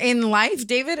 No. In life,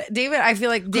 David, I feel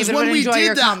like David would when we enjoy did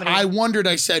your that, comedy.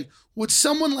 I said, would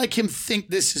someone like him think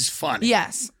this is funny?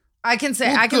 Yes. I can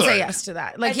say yes to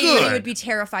that. Like he would be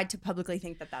terrified to publicly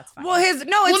think that that's funny. Well,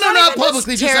 not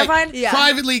publicly, just terrified. Like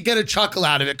privately get a chuckle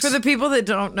out of it. For the people that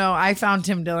don't know, I found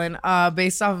Tim Dillon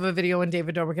based off of a video when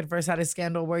David Dobrik had first had his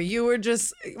scandal, where you were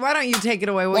just. Why don't you take it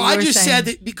away? I just said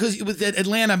that because it was that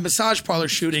Atlanta massage parlor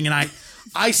shooting, and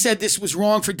I said this was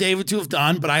wrong for David to have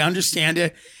done, but I understand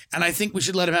it, and I think we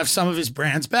should let him have some of his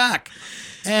brands back.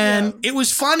 And it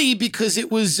was funny because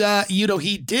it was,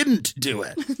 he didn't do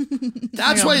it.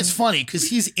 That's why it's funny, because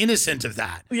he's innocent of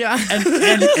that. Yeah.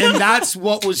 And that's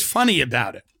what was funny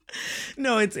about it.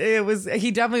 No, it was.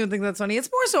 He definitely would think that's funny. It's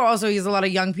more so also he has a lot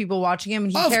of young people watching him,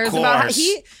 and he cares about.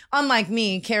 He, unlike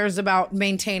me, cares about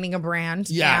maintaining a brand.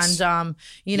 Yes. And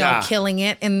killing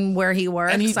it in where he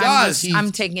works. And he does.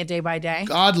 I'm taking it day by day.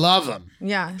 God love him.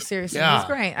 Yeah, seriously, he's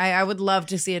great. I would love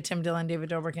to see a Tim Dillon David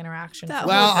Dobrik interaction.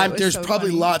 There's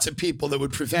probably lots of people that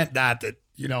would prevent that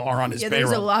are on his payroll.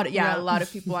 There's a lot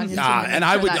of people on his team. And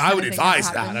I would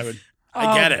advise that.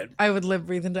 I get it. I would live,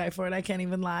 breathe, and die for it. I can't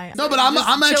even lie. No, but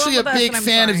I'm actually a big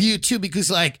fan of you too,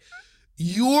 because like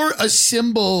you're a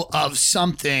symbol of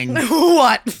something.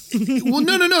 What? Well,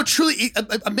 no, truly,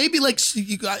 maybe like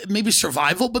maybe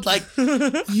survival, but like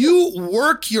you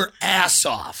work your ass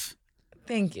off.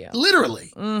 Thank you.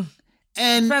 Literally.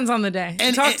 And depends on the day.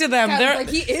 And talk to them. They're like,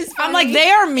 he is funny. I'm like, they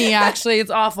are me, actually.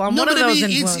 It's awful. I'm one of those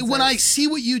influencers. When I see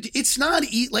what you do, it's not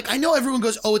like I know everyone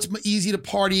goes, oh, it's easy to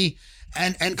party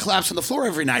and collapse on the floor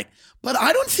every night. But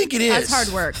I don't think it is. That's hard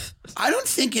work. I don't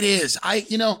think it is.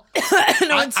 No,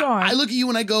 it's hard. I look at you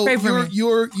and I go,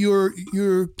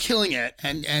 you're killing it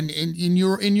and in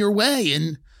your way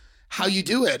and how you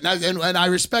do it. And I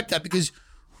respect that, because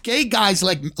gay guys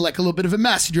like a little bit of a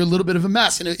mess, and you're a little bit of a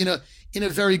mess in a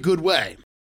very good way.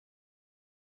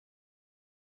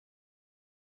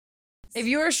 If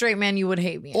you were a straight man, you would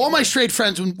hate me. All my straight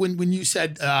friends, when you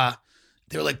said,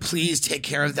 they were like, please take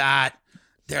care of that.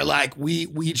 They're like, we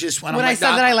just went on. When I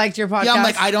said that I liked your podcast. Yeah, I'm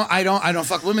like, I don't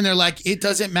fuck women. They're like, it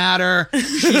doesn't matter.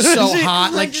 She's so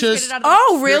hot. Like just.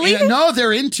 Oh, really? No,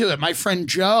 they're into it. My friend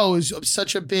Joe is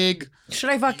such a big. Should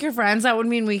I fuck your friends? That would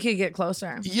mean we could get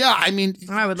closer. Yeah, I mean,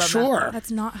 I would love sure. that. That's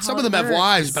not how some of them have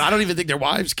wives, but I don't even think their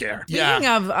wives care. Speaking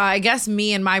of, I guess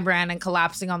me and my brand and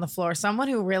collapsing on the floor, someone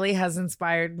who really has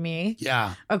inspired me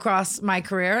across my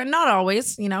career, and not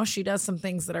always, she does some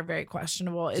things that are very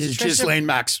questionable. Is Ghislaine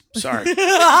Max. Sorry.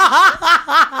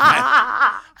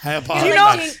 I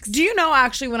apologize. Do you know,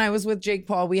 actually, when I was with Jake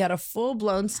Paul, we had a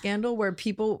full-blown scandal where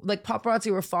people, like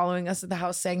paparazzi, were following us at the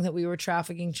house saying that we were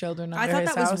trafficking children under his house. I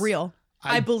thought that was real.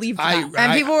 I believed that.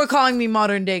 And people were calling me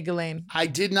modern day Ghislaine. I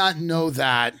did not know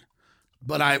that,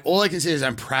 but all I can say is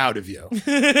I'm proud of you.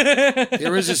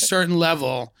 There is a certain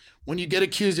level when you get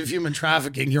accused of human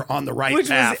trafficking, you're on the right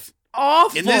path. Was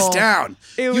awful. In this town.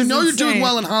 You're doing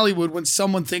well in Hollywood when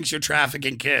someone thinks you're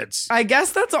trafficking kids. I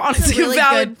guess that's honestly a really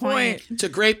valid point. It's a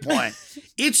great point.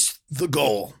 It's the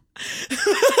goal.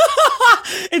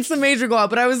 It's the major goal.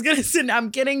 But I was gonna say,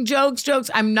 I'm kidding. Jokes.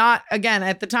 I'm not. Again,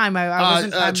 at the time, I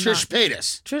wasn't. Trish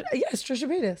Paytas. Yes, Trisha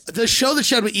Paytas. The show that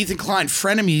she had with Ethan Klein,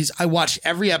 Frenemies. I watched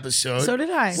every episode. So did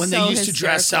I. When they used to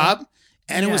dress up,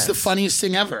 and it was the funniest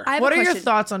thing ever. What are your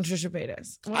thoughts on Trisha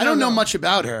Paytas? I don't know much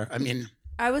about her. I mean.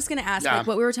 I was going to ask like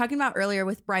what we were talking about earlier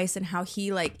with Bryce and how he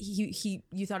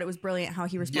you thought it was brilliant how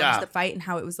he responded to the fight and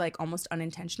how it was like almost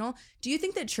unintentional. Do you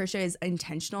think that Trisha is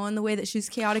intentional in the way that she's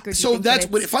chaotic? Or do you think that's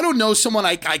what, if I don't know someone,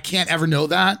 I can't ever know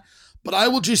that. But I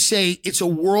will just say it's a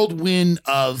whirlwind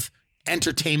of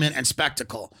entertainment and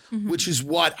spectacle, which is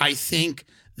what I think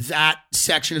that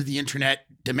section of the internet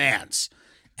demands.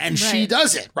 And she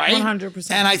does it, right? 100%.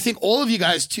 And I think all of you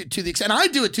guys, to the extent, and I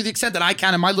do it to the extent that I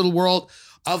can in my little world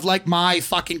of like my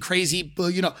fucking crazy,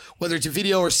 whether it's a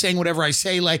video or saying whatever I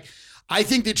say, like, I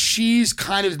think that she's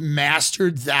kind of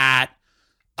mastered that.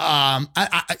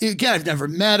 Again, I've never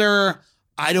met her.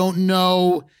 I don't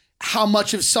know how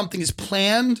much of something is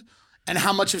planned and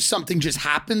how much of something just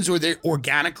happens or they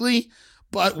organically,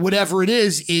 but whatever it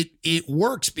is, it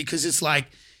works because it's like,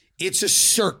 it's a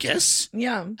circus.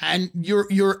 Yeah. And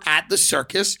you're at the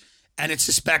circus and it's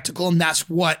a spectacle. And that's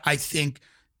what I think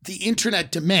the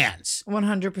internet demands.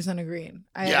 100% agreed.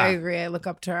 I agree. I look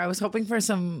up to her. I was hoping for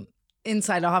some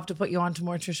insight. I'll have to put you on to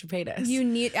more Trisha Paytas.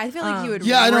 I feel like you would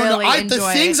I don't know. enjoy the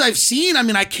things I've seen, I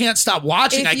mean, I can't stop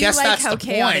watching. I guess that's the point. If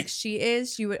you like how chaotic she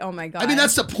is, you would, oh my God. I mean,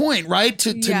 that's the point, right?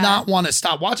 To not want to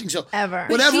stop watching. So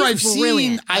whatever I've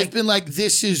seen, I've been like,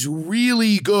 this is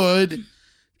really good.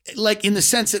 Like in the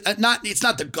sense that it's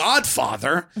not The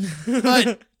Godfather,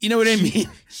 but you know what I mean.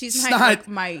 She's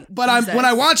my But when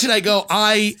I watch it, I go,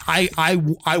 I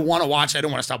want to watch. I don't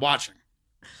want to stop watching.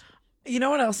 You know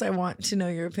what else I want to know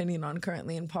your opinion on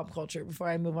currently in pop culture before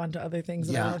I move on to other things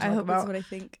that I want to talk about? That's what I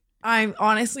think. I'm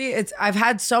honestly, I've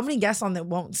had so many guests on that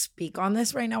won't speak on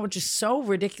this right now, which is so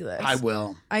ridiculous. I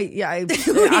will. I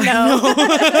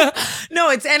know. No,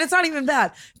 it's not even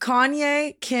bad.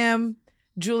 Kanye, Kim,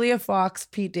 Julia Fox,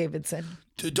 Pete Davidson.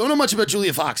 Don't know much about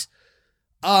Julia Fox.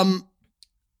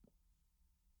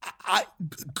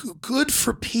 Good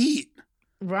for Pete.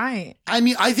 Right. I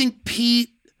mean, I think Pete,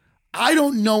 I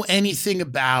don't know anything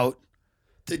about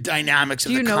the dynamics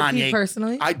of the Kanye. Do you know Pete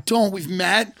personally? I don't. We've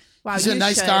met. Wow, he's a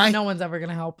nice guy. No one's ever going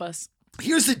to help us.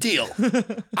 Here's the deal.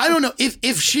 I don't know.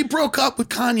 If she broke up with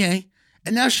Kanye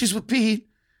and now she's with Pete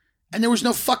and there was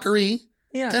no fuckery,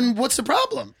 then what's the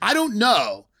problem? I don't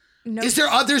know. No. Is there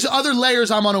there's other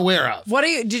layers I'm unaware of?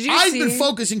 Did you I've see? been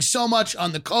focusing so much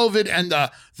on the COVID and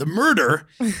the murder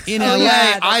in LA.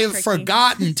 yeah, I have tricky.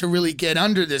 forgotten to really get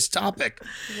under this topic.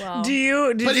 Well,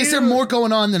 Is there more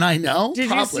going on than I know? Did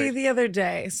Probably. you see the other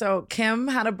day? So Kim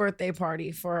had a birthday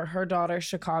party for her daughter,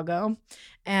 Chicago.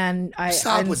 And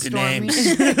Stop with the Stormy-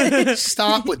 names.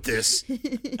 Stop with this.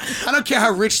 I don't care how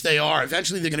rich they are.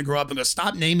 Eventually they're going to grow up and go,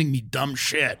 stop naming me dumb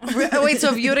shit. Wait,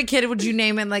 so if you had a kid, would you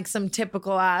name it like some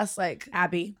typical ass, like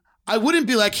Abby. I wouldn't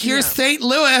be like, here's St.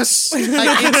 Louis.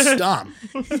 Like, it's dumb.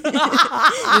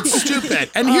 It's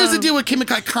stupid. And here's the deal with Kim and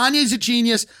Kanye. Kanye's a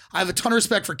genius. I have a ton of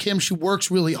respect for Kim. She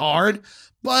works really hard.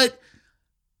 But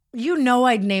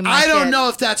I'd name my I don't kid. know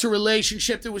if that's a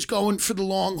relationship that was going for the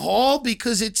long haul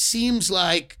because it seems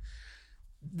like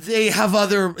they have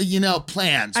other,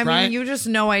 plans, I right? mean, you just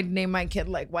know I'd name my kid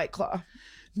like White Claw.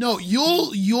 No,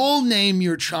 you'll name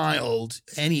your child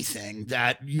anything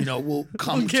that will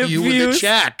come to you with a views.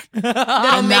 check. That'll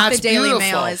And make that's the Daily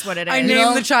beautiful. Mail is what it is. I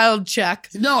named the child Check.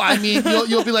 No, I mean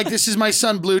you'll be like, this is my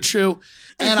son Blue Chew,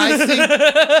 and I think,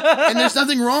 and there's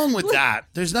nothing wrong with that.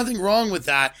 There's nothing wrong with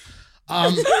that.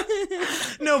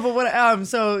 No, but what?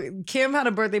 So Kim had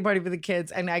a birthday party for the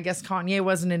kids, and I guess Kanye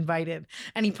wasn't invited.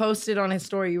 And he posted on his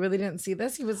story. You really didn't see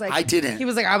this? He was like, I didn't. He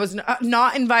was like, I was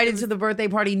not invited to the birthday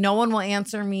party. No one will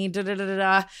answer me. Da da da da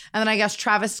da. And then I guess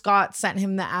Travis Scott sent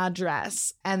him the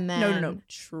address, and then No.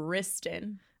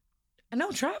 Tristan.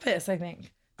 no, Travis, I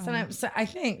think. I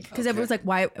think Because everyone was like,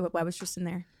 why was Tristan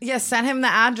there? yeah, sent him the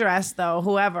address though.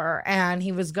 Whoever, and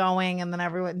he was going, and then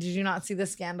everyone. Did you not see the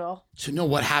scandal? So know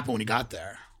what happened when he got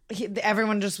there.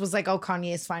 Everyone just was like, "Oh,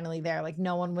 Kanye's finally there." Like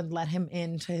no one would let him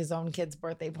into his own kid's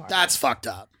birthday party. That's fucked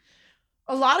up.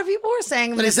 A lot of people were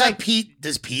saying, But that is that Pete?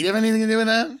 Does Pete have anything to do with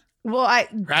that? Well,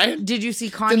 Right? Did you see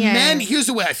The Kanye? men. Here's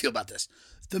the way I feel about this: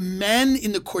 the men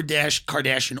in the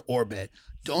Kardashian orbit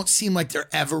don't seem like they're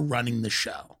ever running the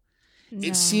show.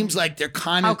 It seems like they're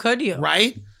kind of. How could you?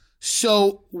 Right?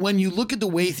 So when you look at the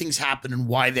way things happen and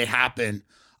why they happen,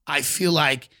 I feel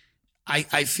like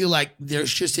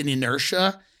there's just an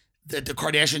inertia that the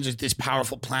Kardashians are this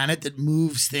powerful planet that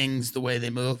moves things the way they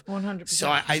move. 100%. So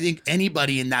I think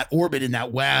anybody in that orbit, in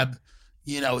that web,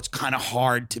 it's kind of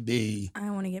hard to be I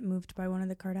want to get moved by one of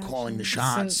the Kardashians. calling the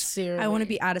shots. Sincerely. I want to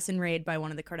be Addison Raid by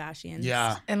one of the Kardashians.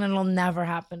 Yeah. and it'll never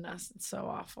happen to us. It's so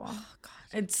awful. Oh God,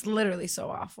 it's literally so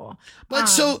awful. But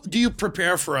so do you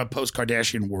prepare for a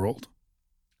post-Kardashian world?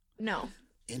 No.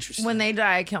 Interesting. When they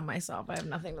die, I kill myself. I have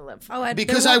nothing to live for. Oh,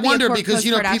 Because I wonder, because,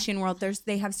 Kardashian world,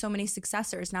 they have so many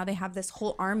successors now. They have this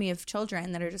whole army of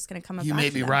children that are just going to come up. You may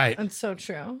after be them. right. It's so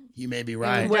true. You may be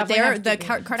right. would- They're Definitely the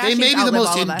have to be. Kardashians. They may be the outlive most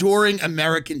all of us. enduring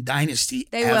American dynasty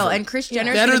They ever. will, and Kris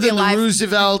Jenner's Better going to be than the alive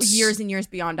Roosevelts. years and years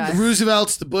beyond us. The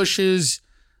Roosevelts, the Bushes,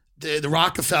 the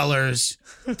Rockefellers.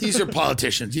 These are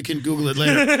politicians. You can Google it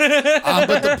later.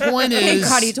 But the point is,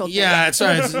 God he told me. yeah, it's all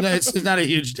right. It's not a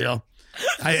huge deal.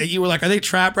 You were like, are they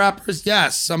trap rappers?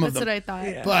 Yes, some of That's them. what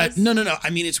I thought. But no. I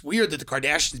mean, it's weird that the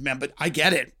Kardashians, man. But I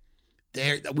get it.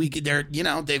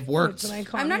 They've worked.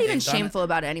 I'm not even They've done shameful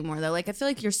about it anymore though. Like I feel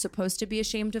like you're supposed to be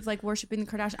ashamed of like worshiping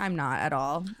the Kardashians. I'm not at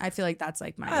all. I feel like that's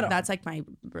like my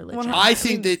religion. I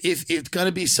think that if it's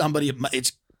gonna be somebody,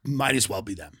 it might as well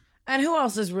be them. And who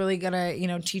else is really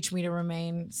gonna, teach me to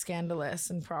remain scandalous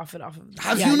and profit off of that?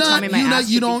 Have Yeah, you not? tell me my ass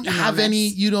You to be don't have enormous. any.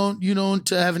 You don't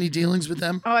have any dealings with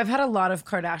them. Oh, I've had a lot of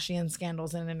Kardashian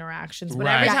scandals and interactions, but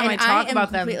Right. every Yeah, time I and talk am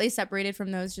about them, completely separated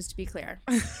from those. Just to be clear,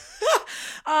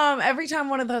 every time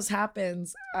one of those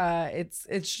happens,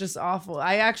 it's just awful.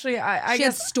 I she had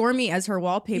guess Stormy as her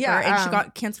wallpaper, Yeah, and she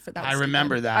got canceled for that. I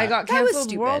remember that. I got That was canceled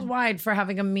stupid. worldwide for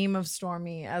having a meme of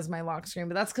Stormy as my lock screen,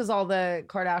 but that's because all the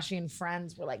Kardashian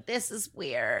friends were like, "This is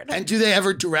weird." And do they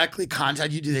ever directly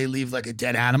contact you? Do they leave like a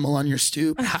dead animal on your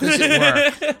stoop? How does it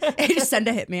work? They just send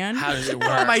a hitman. How does it work?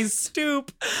 On my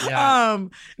stoop. Yeah.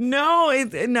 No,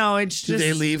 it's Do just.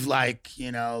 they leave like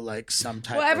some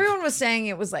type? Well, of... everyone was saying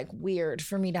it was like weird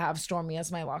for me to have Stormy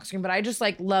as my lock screen, but I just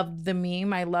like loved the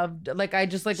meme. I loved love the a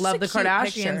cute Kardashians.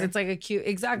 picture. It's like a cute,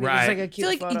 exactly. Right. It's like a I cute feel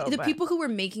like photo. the but- people who were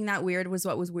making that weird was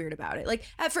what was weird about it. Like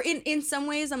in some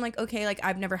ways, I'm like, okay, like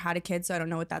I've never had a kid, so I don't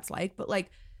know what that's like. But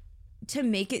like to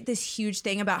make it this huge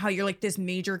thing about how you're like this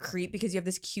major creep because you have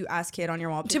this cute ass kid on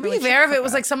your wallpaper. To be like, fair, shut if it the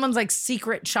was fuck like someone's like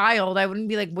secret child, I wouldn't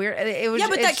be like weird. It was up. Yeah,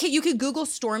 but it's- that kid, you could Google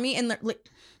Stormy and like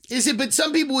Is it? But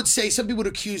some people would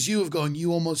accuse you of going.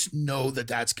 You almost know that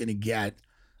that's going to get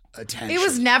attention. It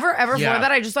was never ever for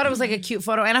that. I just thought it was like a cute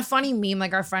photo and a funny meme.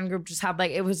 Like our friend group just had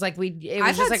like it was like it was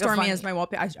I've just had like Stormy a funny... as my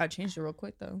wallpaper. I changed it real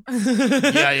quick though.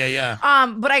 Yeah.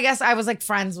 But I guess I was like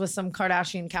friends with some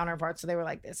Kardashian counterparts, so they were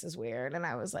like, "This is weird," and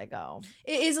I was like, "Oh,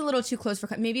 it is a little too close for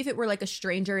maybe if it were like a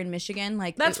stranger in Michigan,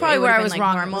 like that's probably where I was like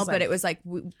wrong. Normal, but it was like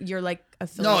you're like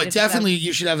affiliated. No, it definitely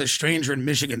you should have a stranger in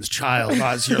Michigan's child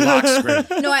as your lock screen.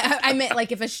 No, I meant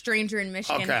like if a stranger in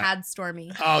Michigan had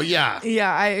Stormy. Oh yeah.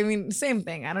 Yeah, I mean same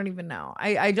thing. I don't even know.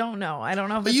 I don't know. I don't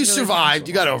know. If but you really survived.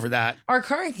 You got over that. Our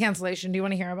current cancellation. Do you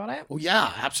want to hear about it? Well,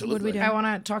 yeah, absolutely. What do we do? I want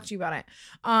to talk to you about it.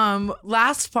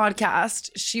 Last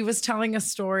podcast, she was telling a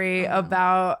story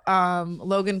about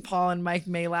Logan Paul and Mike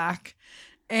Malak.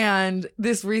 And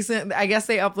this recent, I guess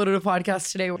they uploaded a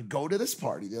podcast today. Go to this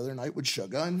party the other night with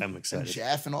Suga and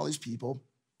Jeff and all these people.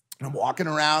 And I'm walking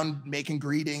around making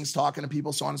greetings, talking to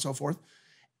people, so on and so forth.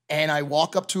 And I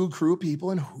walk up to a crew of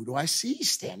people, and who do I see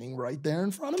standing right there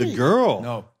in front of me? The girl.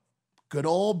 No. Good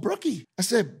old Brookie. I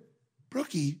said,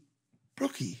 Brookie,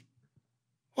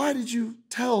 why did you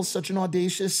tell such an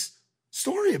audacious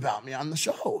story about me on the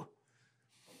show?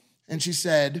 And she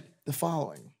said the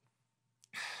following.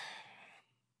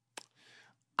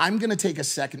 I'm going to take a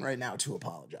second right now to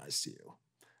apologize to you.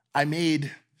 I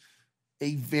made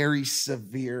a very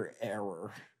severe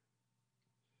error.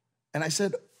 And I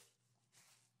said,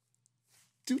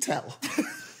 do tell.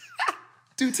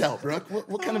 Do tell, Brooke.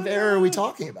 What kind of error are we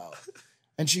talking about?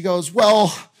 And she goes,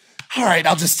 well, all right,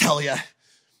 I'll just tell you.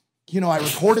 You know, I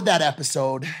recorded that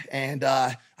episode and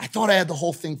I thought I had the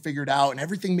whole thing figured out and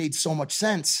everything made so much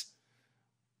sense.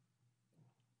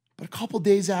 But a couple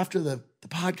days after the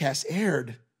podcast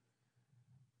aired,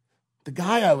 the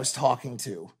guy I was talking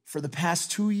to for the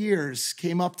past 2 years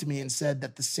came up to me and said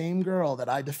that the same girl that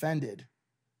I defended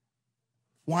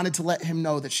wanted to let him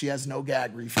know that she has no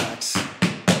gag reflex.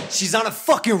 She's on a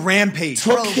fucking rampage.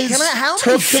 Took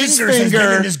his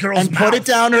finger and put it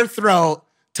down her throat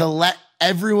to let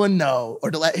everyone know,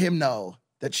 or to let him know,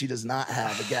 that she does not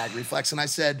have a gag reflex. And I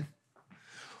said,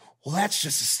 well, that's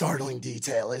just a startling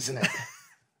detail, isn't it?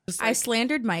 I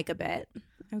slandered Mike a bit.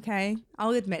 Okay.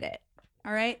 I'll admit it.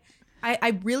 All right.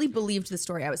 I really believed the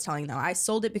story I was telling, though. I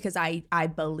sold it because I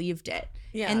believed it.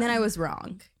 Yeah. And then I was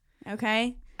wrong.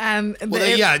 Okay.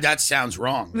 That sounds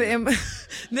wrong. The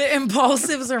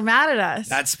impulsives are mad at us.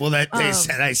 That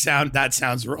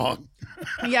sounds wrong.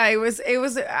 Yeah, it was.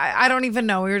 I don't even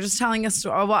know. We were just telling a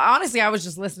story. Well, honestly, I was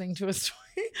just listening to a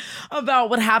story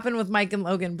about what happened with Mike and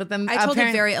Logan. But then I told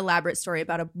a very elaborate story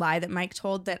about a lie that Mike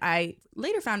told that I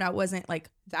later found out wasn't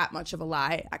like that much of a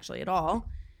lie actually at all.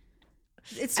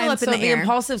 It's still up in the air. The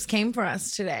impulsives came for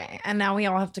us today, and now we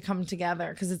all have to come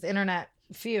together because it's internet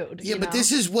feud. Yeah, but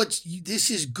this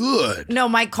is good. No,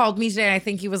 Mike called me today and I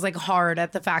think he was like hard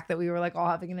at the fact that we were like all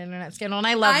having an internet scandal, and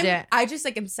I loved it. I just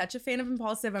like am such a fan of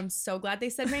Impulsive. I'm so glad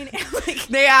they said my name.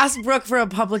 They asked Brooke for a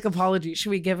public apology. Should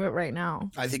we give it right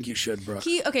now? I think you should, Brooke.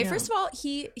 First of all,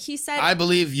 he said I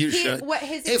believe you should. What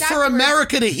his exact for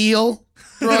America to heal,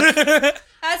 Brooke.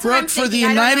 That's Brooke, for the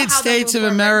United States of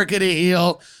America to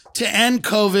heal, to end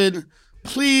COVID,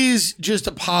 please just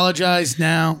apologize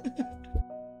now.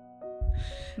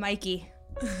 Mikey,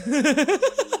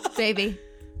 baby,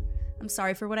 I'm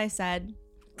sorry for what I said.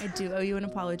 I do owe you an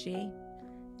apology,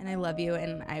 and I love you,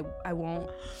 and I won't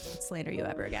slander you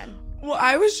ever again. Well,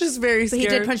 I was just very scared.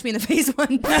 But he did punch me in the face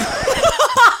one time.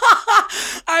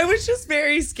 I was just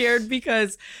very scared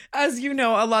because, as you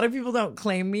know, a lot of people don't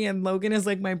claim me, and Logan is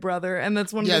like my brother, and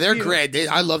that's one of the they're great.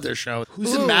 I love their show.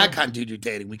 Who's the MagCon dude you're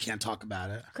dating? We can't talk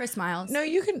about it. Chris Miles. No,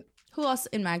 you can. Who else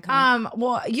in MagCon?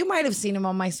 Well, you might have seen him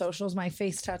on my socials. My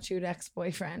face tattooed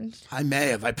ex-boyfriend. I may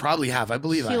have. I probably have. I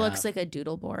believe he looks like a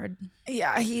doodle board.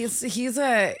 Yeah, he's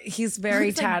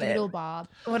very tatted. Like Doodle Bob.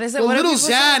 What is it? Well, Little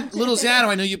Xan.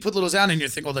 I know you put Little Xan in your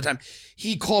thing all the time.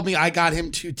 He called me. I got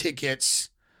him 2 tickets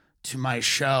to my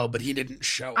show, but he didn't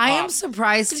show up. I am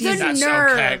surprised he's a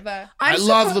nerve. Okay. I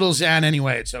love Little Xan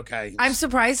anyway. It's okay. I'm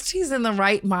surprised he's in the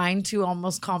right mind to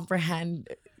almost comprehend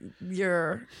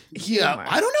your humor.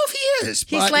 I don't know if he is.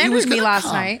 He slandered me last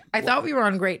night. I thought we were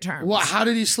on great terms. Well, how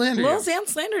did he slander you? Lil Xan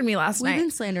slandered me last night. We've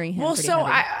been slandering him. Well, so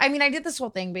I mean, I did this whole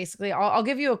thing basically. I'll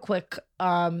give you a quick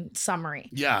summary.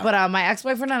 Yeah. But my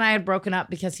ex-boyfriend and I had broken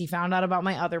up because he found out about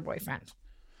my other boyfriend.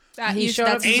 That's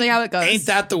usually how it goes. Ain't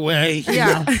that the way?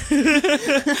 Yeah.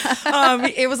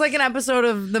 It was like an episode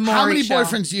of the Maury How many show.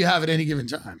 boyfriends do you have at any given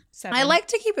time? 7. I like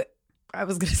to keep it. I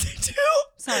was gonna say 2.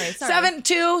 Sorry. 7,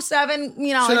 2, 7.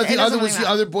 You know. So it the other doesn't was really the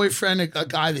other boyfriend a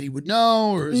guy that he would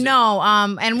know, or is No,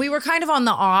 and we were kind of on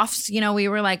the offs. You know, we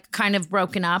were like kind of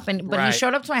broken up, but Right. he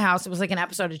showed up to my house. It was like an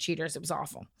episode of Cheaters. It was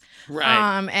awful.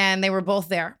 Right. And they were both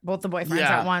there, both the boyfriends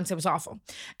Yeah. at once. It was awful.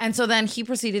 And so then he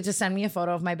proceeded to send me a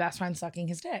photo of my best friend sucking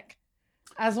his dick,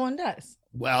 as one does.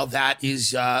 Well, that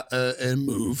is a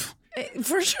move.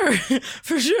 For sure.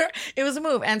 For sure. It was a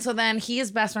move. And so then he is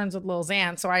best friends with Lil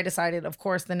Xan. So I decided, of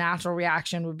course, the natural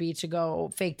reaction would be to go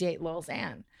fake date Lil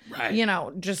Xan. Right. You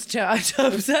know, just to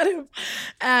upset him.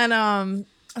 And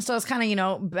so I was kind of, you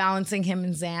know, balancing him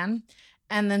and Xan.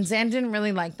 And then Xan didn't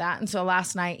really like that. And so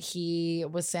last night he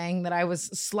was saying that I was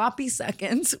sloppy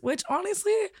seconds, which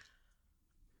honestly,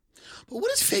 But what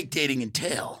does fake dating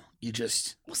entail? You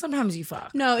just well, sometimes you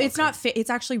fuck. No, it's not fake. It's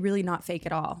actually really not fake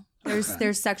at all.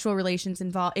 There's sexual relations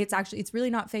involved. It's really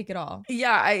not fake at all.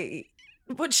 Yeah,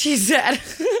 what she said.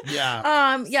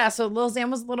 Yeah. So Lil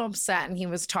Xan was a little upset and he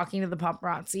was talking to the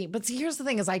paparazzi. But see, here's the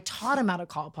thing is I taught him how to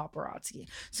call paparazzi.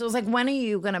 So it was like, when are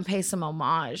you gonna pay some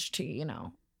homage to, you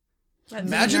know?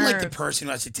 Imagine like the person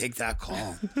who has to take that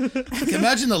call. Like,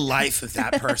 imagine the life of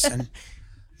that person.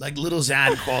 Like Little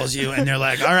Xan calls you and they're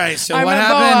like, all right, so what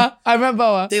happened? I met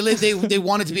Boa. They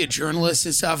wanted to be a journalist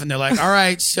and stuff, and they're like, all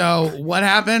right, so what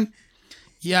happened?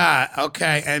 Yeah,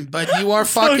 okay, but you are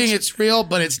fucking, it's real,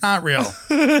 but it's not real.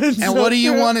 And what do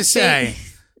you want to say?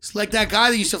 It's like that guy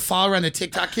that used to follow around the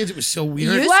TikTok kids. It was so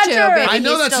weird. I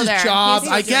know that's his job.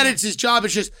 I get it's his job.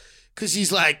 It's just because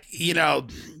he's like, you know,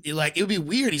 like it would be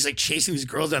weird. He's like chasing these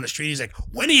girls down the street. He's like,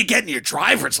 when are you getting your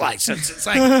driver's license? It's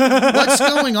like, what's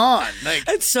going on? Like,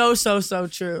 It's so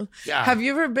true. Yeah. Have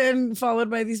you ever been followed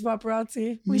by these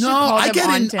paparazzi?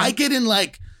 I get in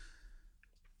like,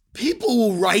 people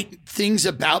will write things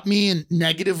about me and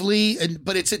negatively,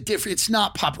 but it's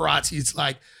not paparazzi. It's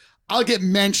like, I'll get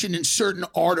mentioned in certain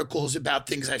articles about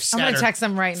things I've said. I'm gonna text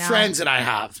them right now. Friends that I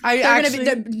have.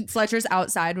 Fletcher's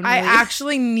outside. When I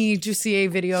actually need to see a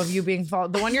video of you being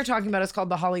followed. The one you're talking about is called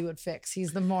the Hollywood Fix.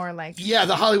 He's the more like Yeah,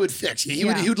 the Hollywood Fix. He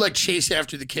would like chase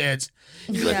after the kids.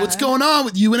 He'd be like, what's going on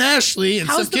with you and Ashley? And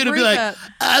How's some kid the would be like, breakup?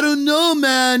 I don't know,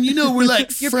 man. You know, we're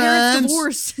like Your friends.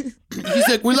 parents divorced. He's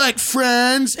like, we're like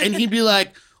friends. And he'd be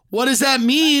like, what does that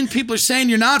mean? People are saying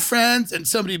you're not friends. And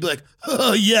somebody'd be like,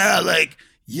 oh, yeah, like,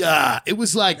 yeah. It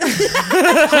was like,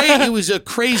 it was a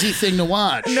crazy thing to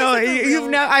watch. No,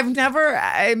 I've never.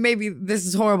 Maybe this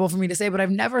is horrible for me to say, but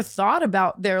I've never thought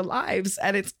about their lives,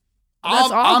 and that's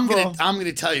awful. I'm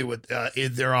gonna tell you what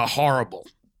they're horrible.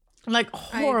 Like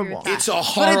horrible. It's a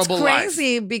horrible life. But it's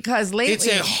crazy because lately It's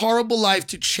a horrible life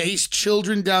to chase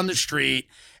children down the street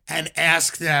and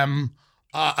ask them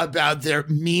about their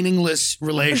meaningless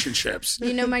relationships.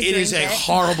 You know, it is a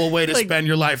horrible way to spend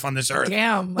your life on this earth.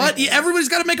 Damn. But everybody's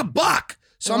got to make a buck.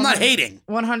 So I'm not hating.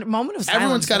 100 moment of silence.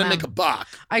 Everyone's got to for make them. a buck.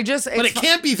 But it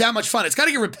can't be that much fun. It's got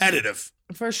to get repetitive.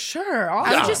 For sure.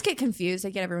 I would just get confused. I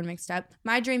get everyone mixed up.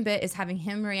 My dream bit is having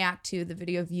him react to the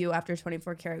video of you after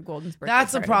 24 karat golden's birthday.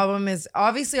 That's the party. problem is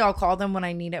obviously I'll call them when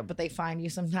I need it, but they find you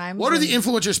sometimes. What are the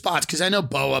influencer spots? Because I know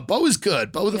Boa. Boa's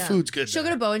good. Boa, the food's good. She'll go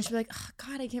to Bo and she'll be like, oh,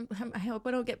 God, I hope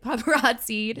I don't get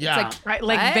paparazzi'd. Yeah. It's Right,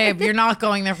 like, babe, you're not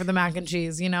going there for the mac and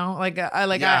cheese, you know?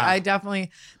 I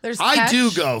definitely, there's I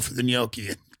do go for the gnocchi.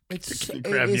 The king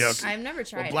crab gnocchi. I've never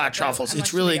tried black truffles.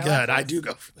 It's really good. I do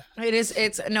go for that. it's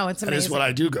amazing. That is what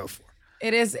I do go for.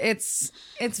 It is, it's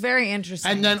very interesting.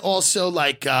 And then also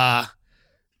like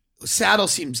Saddle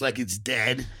seems like it's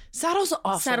dead. Saddle's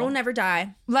awful. Saddle will never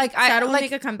die. Like Saddle will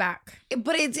make a comeback.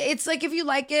 But it's like if you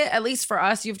like it, at least for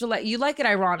us, you have to you like it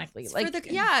ironically. It's like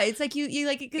it's like you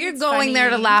like it. You're going there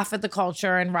to laugh at the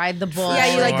culture and ride the bull.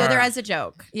 Yeah, you like go there as a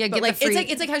joke. Yeah, but get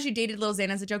it's like how she dated Lil Xan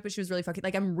as a joke, but she was really fucking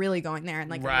like I'm really going there and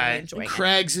like I'm really enjoying it.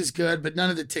 Craig's is good, but none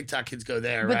of the TikTok kids go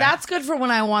there. But that's good for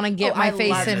when I want to get my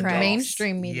face in Craig's.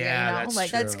 mainstream media. Yeah, you know?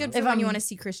 That's good for when you want to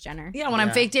see Kris Jenner. Yeah, when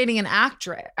I'm fake dating an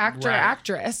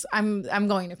actress, I'm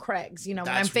going to Craig's. You know,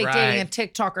 when I'm fake dating a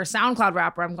TikTok or SoundCloud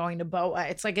rapper, I'm going to Boa.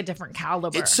 It's like a different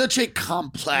caliber. It's such a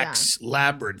complex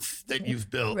labyrinth that you've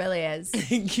built. It really is.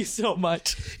 Thank you so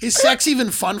much. Is sex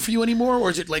even fun for you anymore, or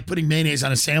is it like putting mayonnaise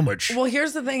on a sandwich? Well,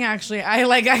 here's the thing. Actually, I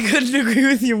couldn't agree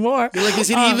with you more. You're like, is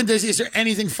there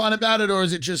anything fun about it, or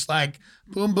is it just like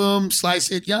boom, boom,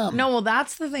 slice it, yum? No, well,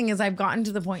 that's the thing is I've gotten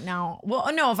to the point now.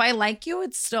 Well, no, if I like you,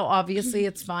 it's still obviously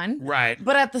it's fun, right?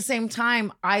 But at the same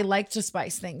time, I like to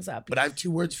spice things up. But I have 2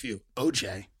 words for you: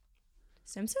 OJ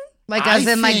Simpson. Like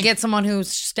like get someone who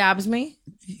stabs me?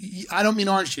 I don't mean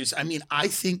orange juice. I mean, I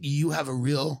think you have a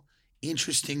real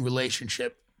interesting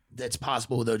relationship that's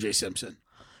possible with OJ Simpson.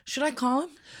 Should I call him?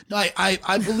 No,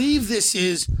 I believe this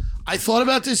is, I thought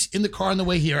about this in the car on the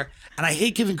way here, And I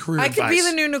hate giving career advice. I could be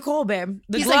the new Nicole, babe.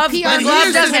 The He's glove, like, the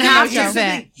glove doesn't have to Here's the fit.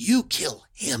 thing. You kill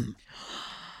him.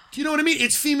 Do you know what I mean?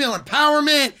 It's female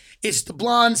empowerment. It's the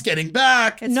blondes getting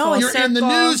back. It's You're in the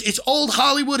news. It's old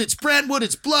Hollywood. It's Brentwood.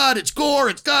 It's blood. It's gore.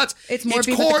 It's guts. It's more it's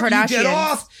beef with the court. You get Kardashians.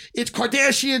 off. It's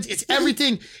Kardashians. It's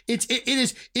everything.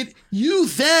 You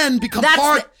then become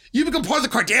You become part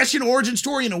of the Kardashian origin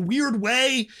story in a weird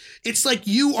way. It's like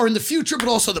you are in the future, but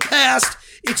also the past.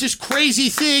 It's this crazy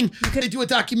thing. They do a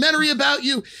documentary about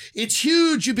you. It's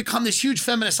huge. You become this huge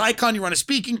feminist icon. You run a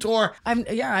speaking tour.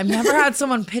 I've never had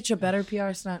someone pitch a better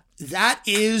PR stunt. That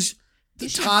is the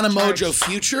Tana Mojo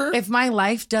future. If my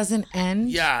life doesn't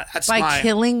end by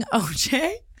killing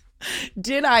OJ,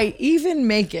 did I even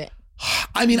make it?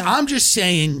 I mean, I'm just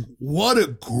saying, what a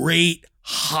great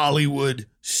Hollywood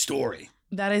story.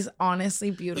 That is honestly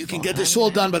beautiful. You can get this all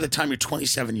done by the time you're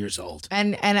 27 years old.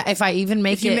 And if I even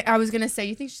make it... I was going to say,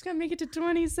 you think she's going to make it to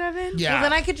 27? Yeah. Well,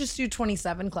 then I could just do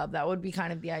 27 Club. That would be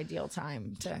kind of the ideal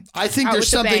time to... I think there's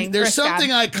something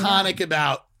iconic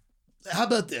about... How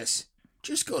about this?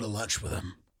 Just go to lunch with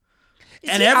him.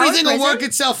 And everything will work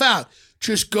itself out.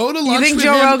 Just go to lunch with him. You think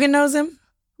Joe Rogan knows him?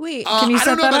 Wait, can you I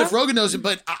don't know about up? if Rogan knows him,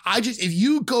 but if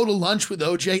you go to lunch with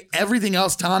OJ, everything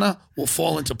else, Tana, will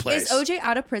fall into place. Is OJ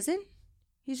out of prison?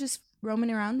 He's just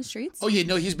roaming around the streets? Oh, yeah,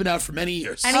 no, he's been out for many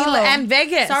years. And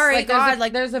Vegas. Sorry,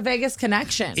 there's a Vegas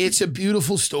connection. It's a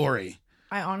beautiful story.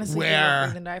 I honestly would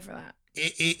breathe and die for that.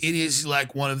 It is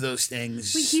like one of those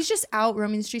things. Wait, he's just out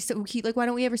roaming the streets. So why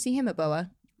don't we ever see him at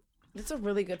BOA? It's a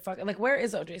really good fucking... Like, where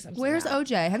is OJ Simpson? Where's at?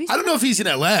 OJ? Have you seen I don't know if he's in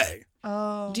LA.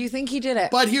 Oh. Do you think he did it?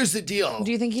 But here's the deal.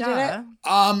 Do you think he did it?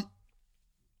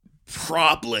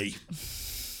 Probably.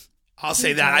 I'll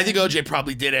say that. I think OJ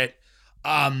probably did it.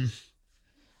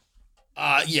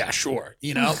 Yeah, sure.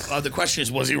 You know, the question is,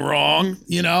 was he wrong?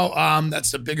 You know,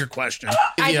 that's the bigger question.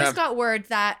 I just got word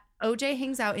that OJ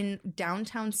hangs out in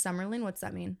downtown Summerlin. What's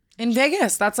that mean? In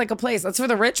Vegas. That's like a place. That's for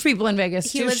the rich people in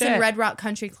Vegas. He lives in Red Rock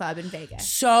Country Club in Vegas.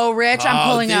 So rich.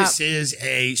 I'm pulling up. This is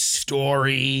a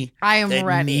story I am that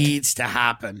ready. needs to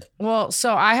happen. Well,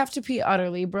 so I have to pee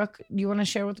utterly. Brooke, you want to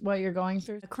share with what you're going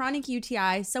through? A chronic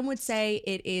UTI. Some would say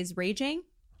it is raging.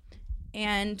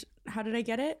 And how did I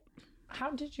get it?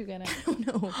 How did you get it? I don't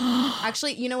know.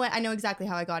 Actually, you know what? I know exactly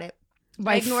how I got it.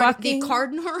 By I ignored fucking... the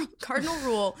cardinal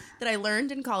rule that I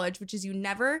learned in college, which is you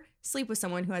never sleep with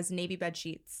someone who has navy bed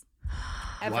sheets.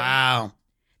 Ever. Wow.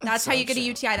 That's how you get a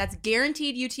UTI. That's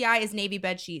guaranteed UTI is navy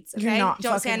bed sheets. Okay?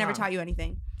 Don't say I never taught you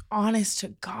anything. Honest to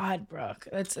God, Brooke.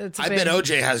 It's I bet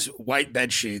OJ has white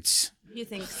bed sheets. You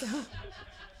think so?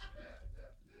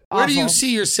 Where do you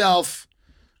see yourself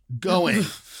going?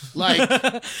 Like,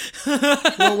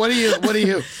 well, what do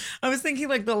you? I was thinking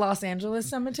like the Los Angeles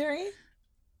cemetery.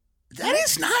 That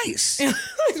is nice.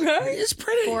 Right? It's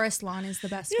pretty. Forest Lawn is the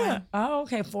best Yeah. one. Oh,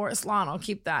 okay. Forest Lawn. I'll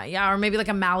keep that. Yeah. Or maybe like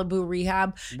a Malibu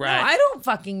rehab. Right. No, I don't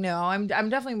fucking know. I'm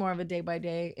definitely more of a day by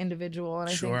day individual. And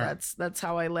I think that's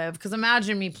how I live. Because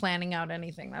imagine me planning out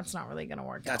anything. That's not really going to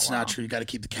work out. That's not true. You got to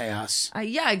keep the chaos.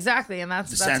 Yeah, exactly. And that's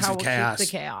sense how of we'll chaos. keep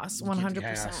the chaos. 100%.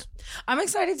 chaos. I'm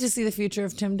excited to see the future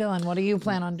of Tim Dillon. What do you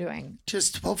plan on doing?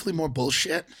 Just hopefully more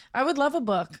bullshit. I would love a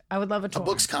book. I would love a tour. A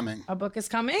book's coming. A book is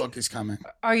coming? Book is coming.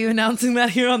 Are you announcing that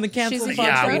here on the Cancel She's a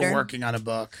Podcast? Yeah, reader. we're working on a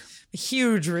book. A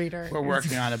huge reader. We're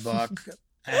working on a book,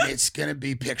 and it's gonna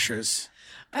be pictures.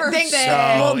 Perfect. So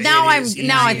Well, now it is easy.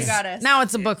 now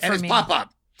it's a book And for it's me. pop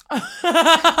up.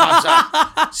 Pops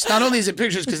up. It's not only is it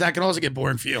pictures, because that can also get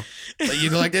boring for you. But you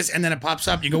go like this, and then it pops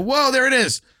up. You go, whoa, there it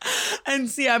is. And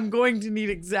see, I'm going to need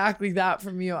exactly that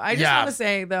from you. I just want to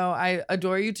say, though, I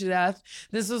adore you to death.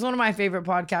 This was one of my favorite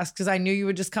podcasts because I knew you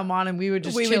would just come on and we would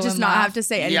just not have to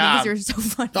say anything because you're so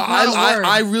funny. No,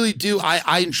 I really do.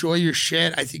 I enjoy your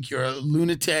shit. I think you're a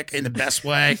lunatic in the best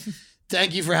way.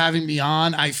 Thank you for having me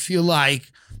on. I feel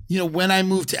like, when I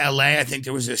moved to LA, I think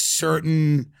there was a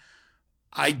certain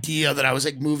idea that I was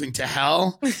like moving to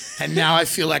hell, and now I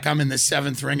feel like I'm in the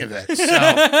seventh ring of it. So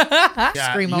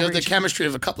yeah, you have the chemistry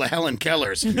of a couple of Helen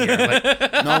Kellers in here.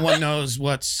 Like, no one knows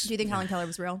what's. Do you think Helen Keller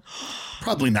was real?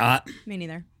 Probably not. Me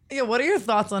neither. Yeah, what are your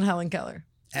thoughts on Helen Keller?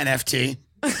 NFT.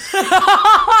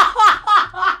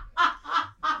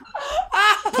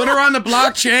 Put her on the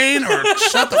blockchain or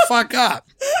shut the fuck up.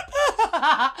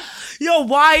 Yo,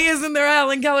 why isn't there a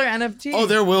Helen Keller NFT? Oh,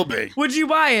 there will be. Would you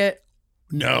buy it?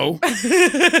 No. It's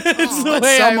the But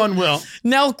way someone will.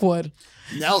 Nelk would.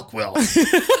 Nelk will.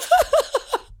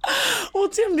 Well,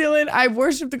 Tim Dillon, I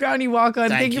worship the ground you walk on.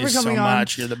 Thank you for coming so on.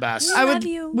 much. You're the best. I love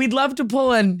you. We'd love to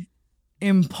pull an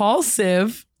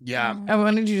impulsive. Yeah. I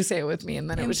wanted you to say it with me, and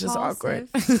then it was just awkward.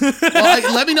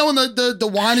 Well, let me know when the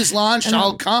wine is launched.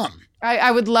 I'll come. I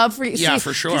would love for you. Yeah,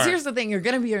 for sure. Because here's the thing. You're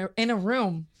going to be in a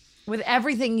room with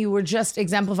everything you were just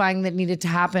exemplifying that needed to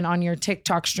happen on your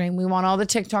TikTok stream. We want all the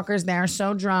TikTokers there,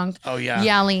 so drunk,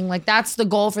 yelling. Like, that's the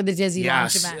goal for the Dizzy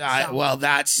launch event. So. Well,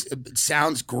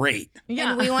 sounds great.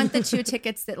 Yeah. And we want the 2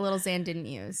 tickets that Little Xan didn't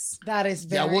use. That is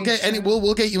very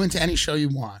we'll get you into any show you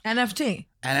want. NFT.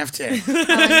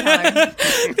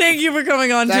 Thank you for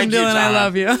coming on, Tim Dillon. I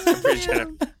love you. Appreciate it.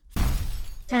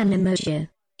 Tanacon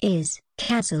is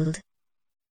cancelled.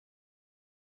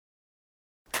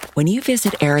 When you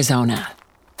visit Arizona,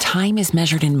 time is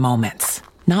measured in moments,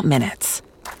 not minutes.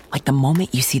 Like the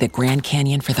moment you see the Grand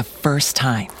Canyon for the first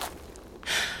time.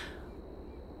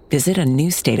 Visit a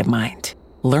new state of mind.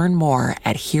 Learn more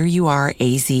at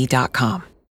hereyouareaz.com.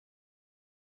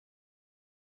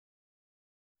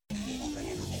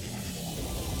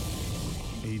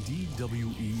 A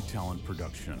DWE talent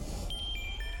production.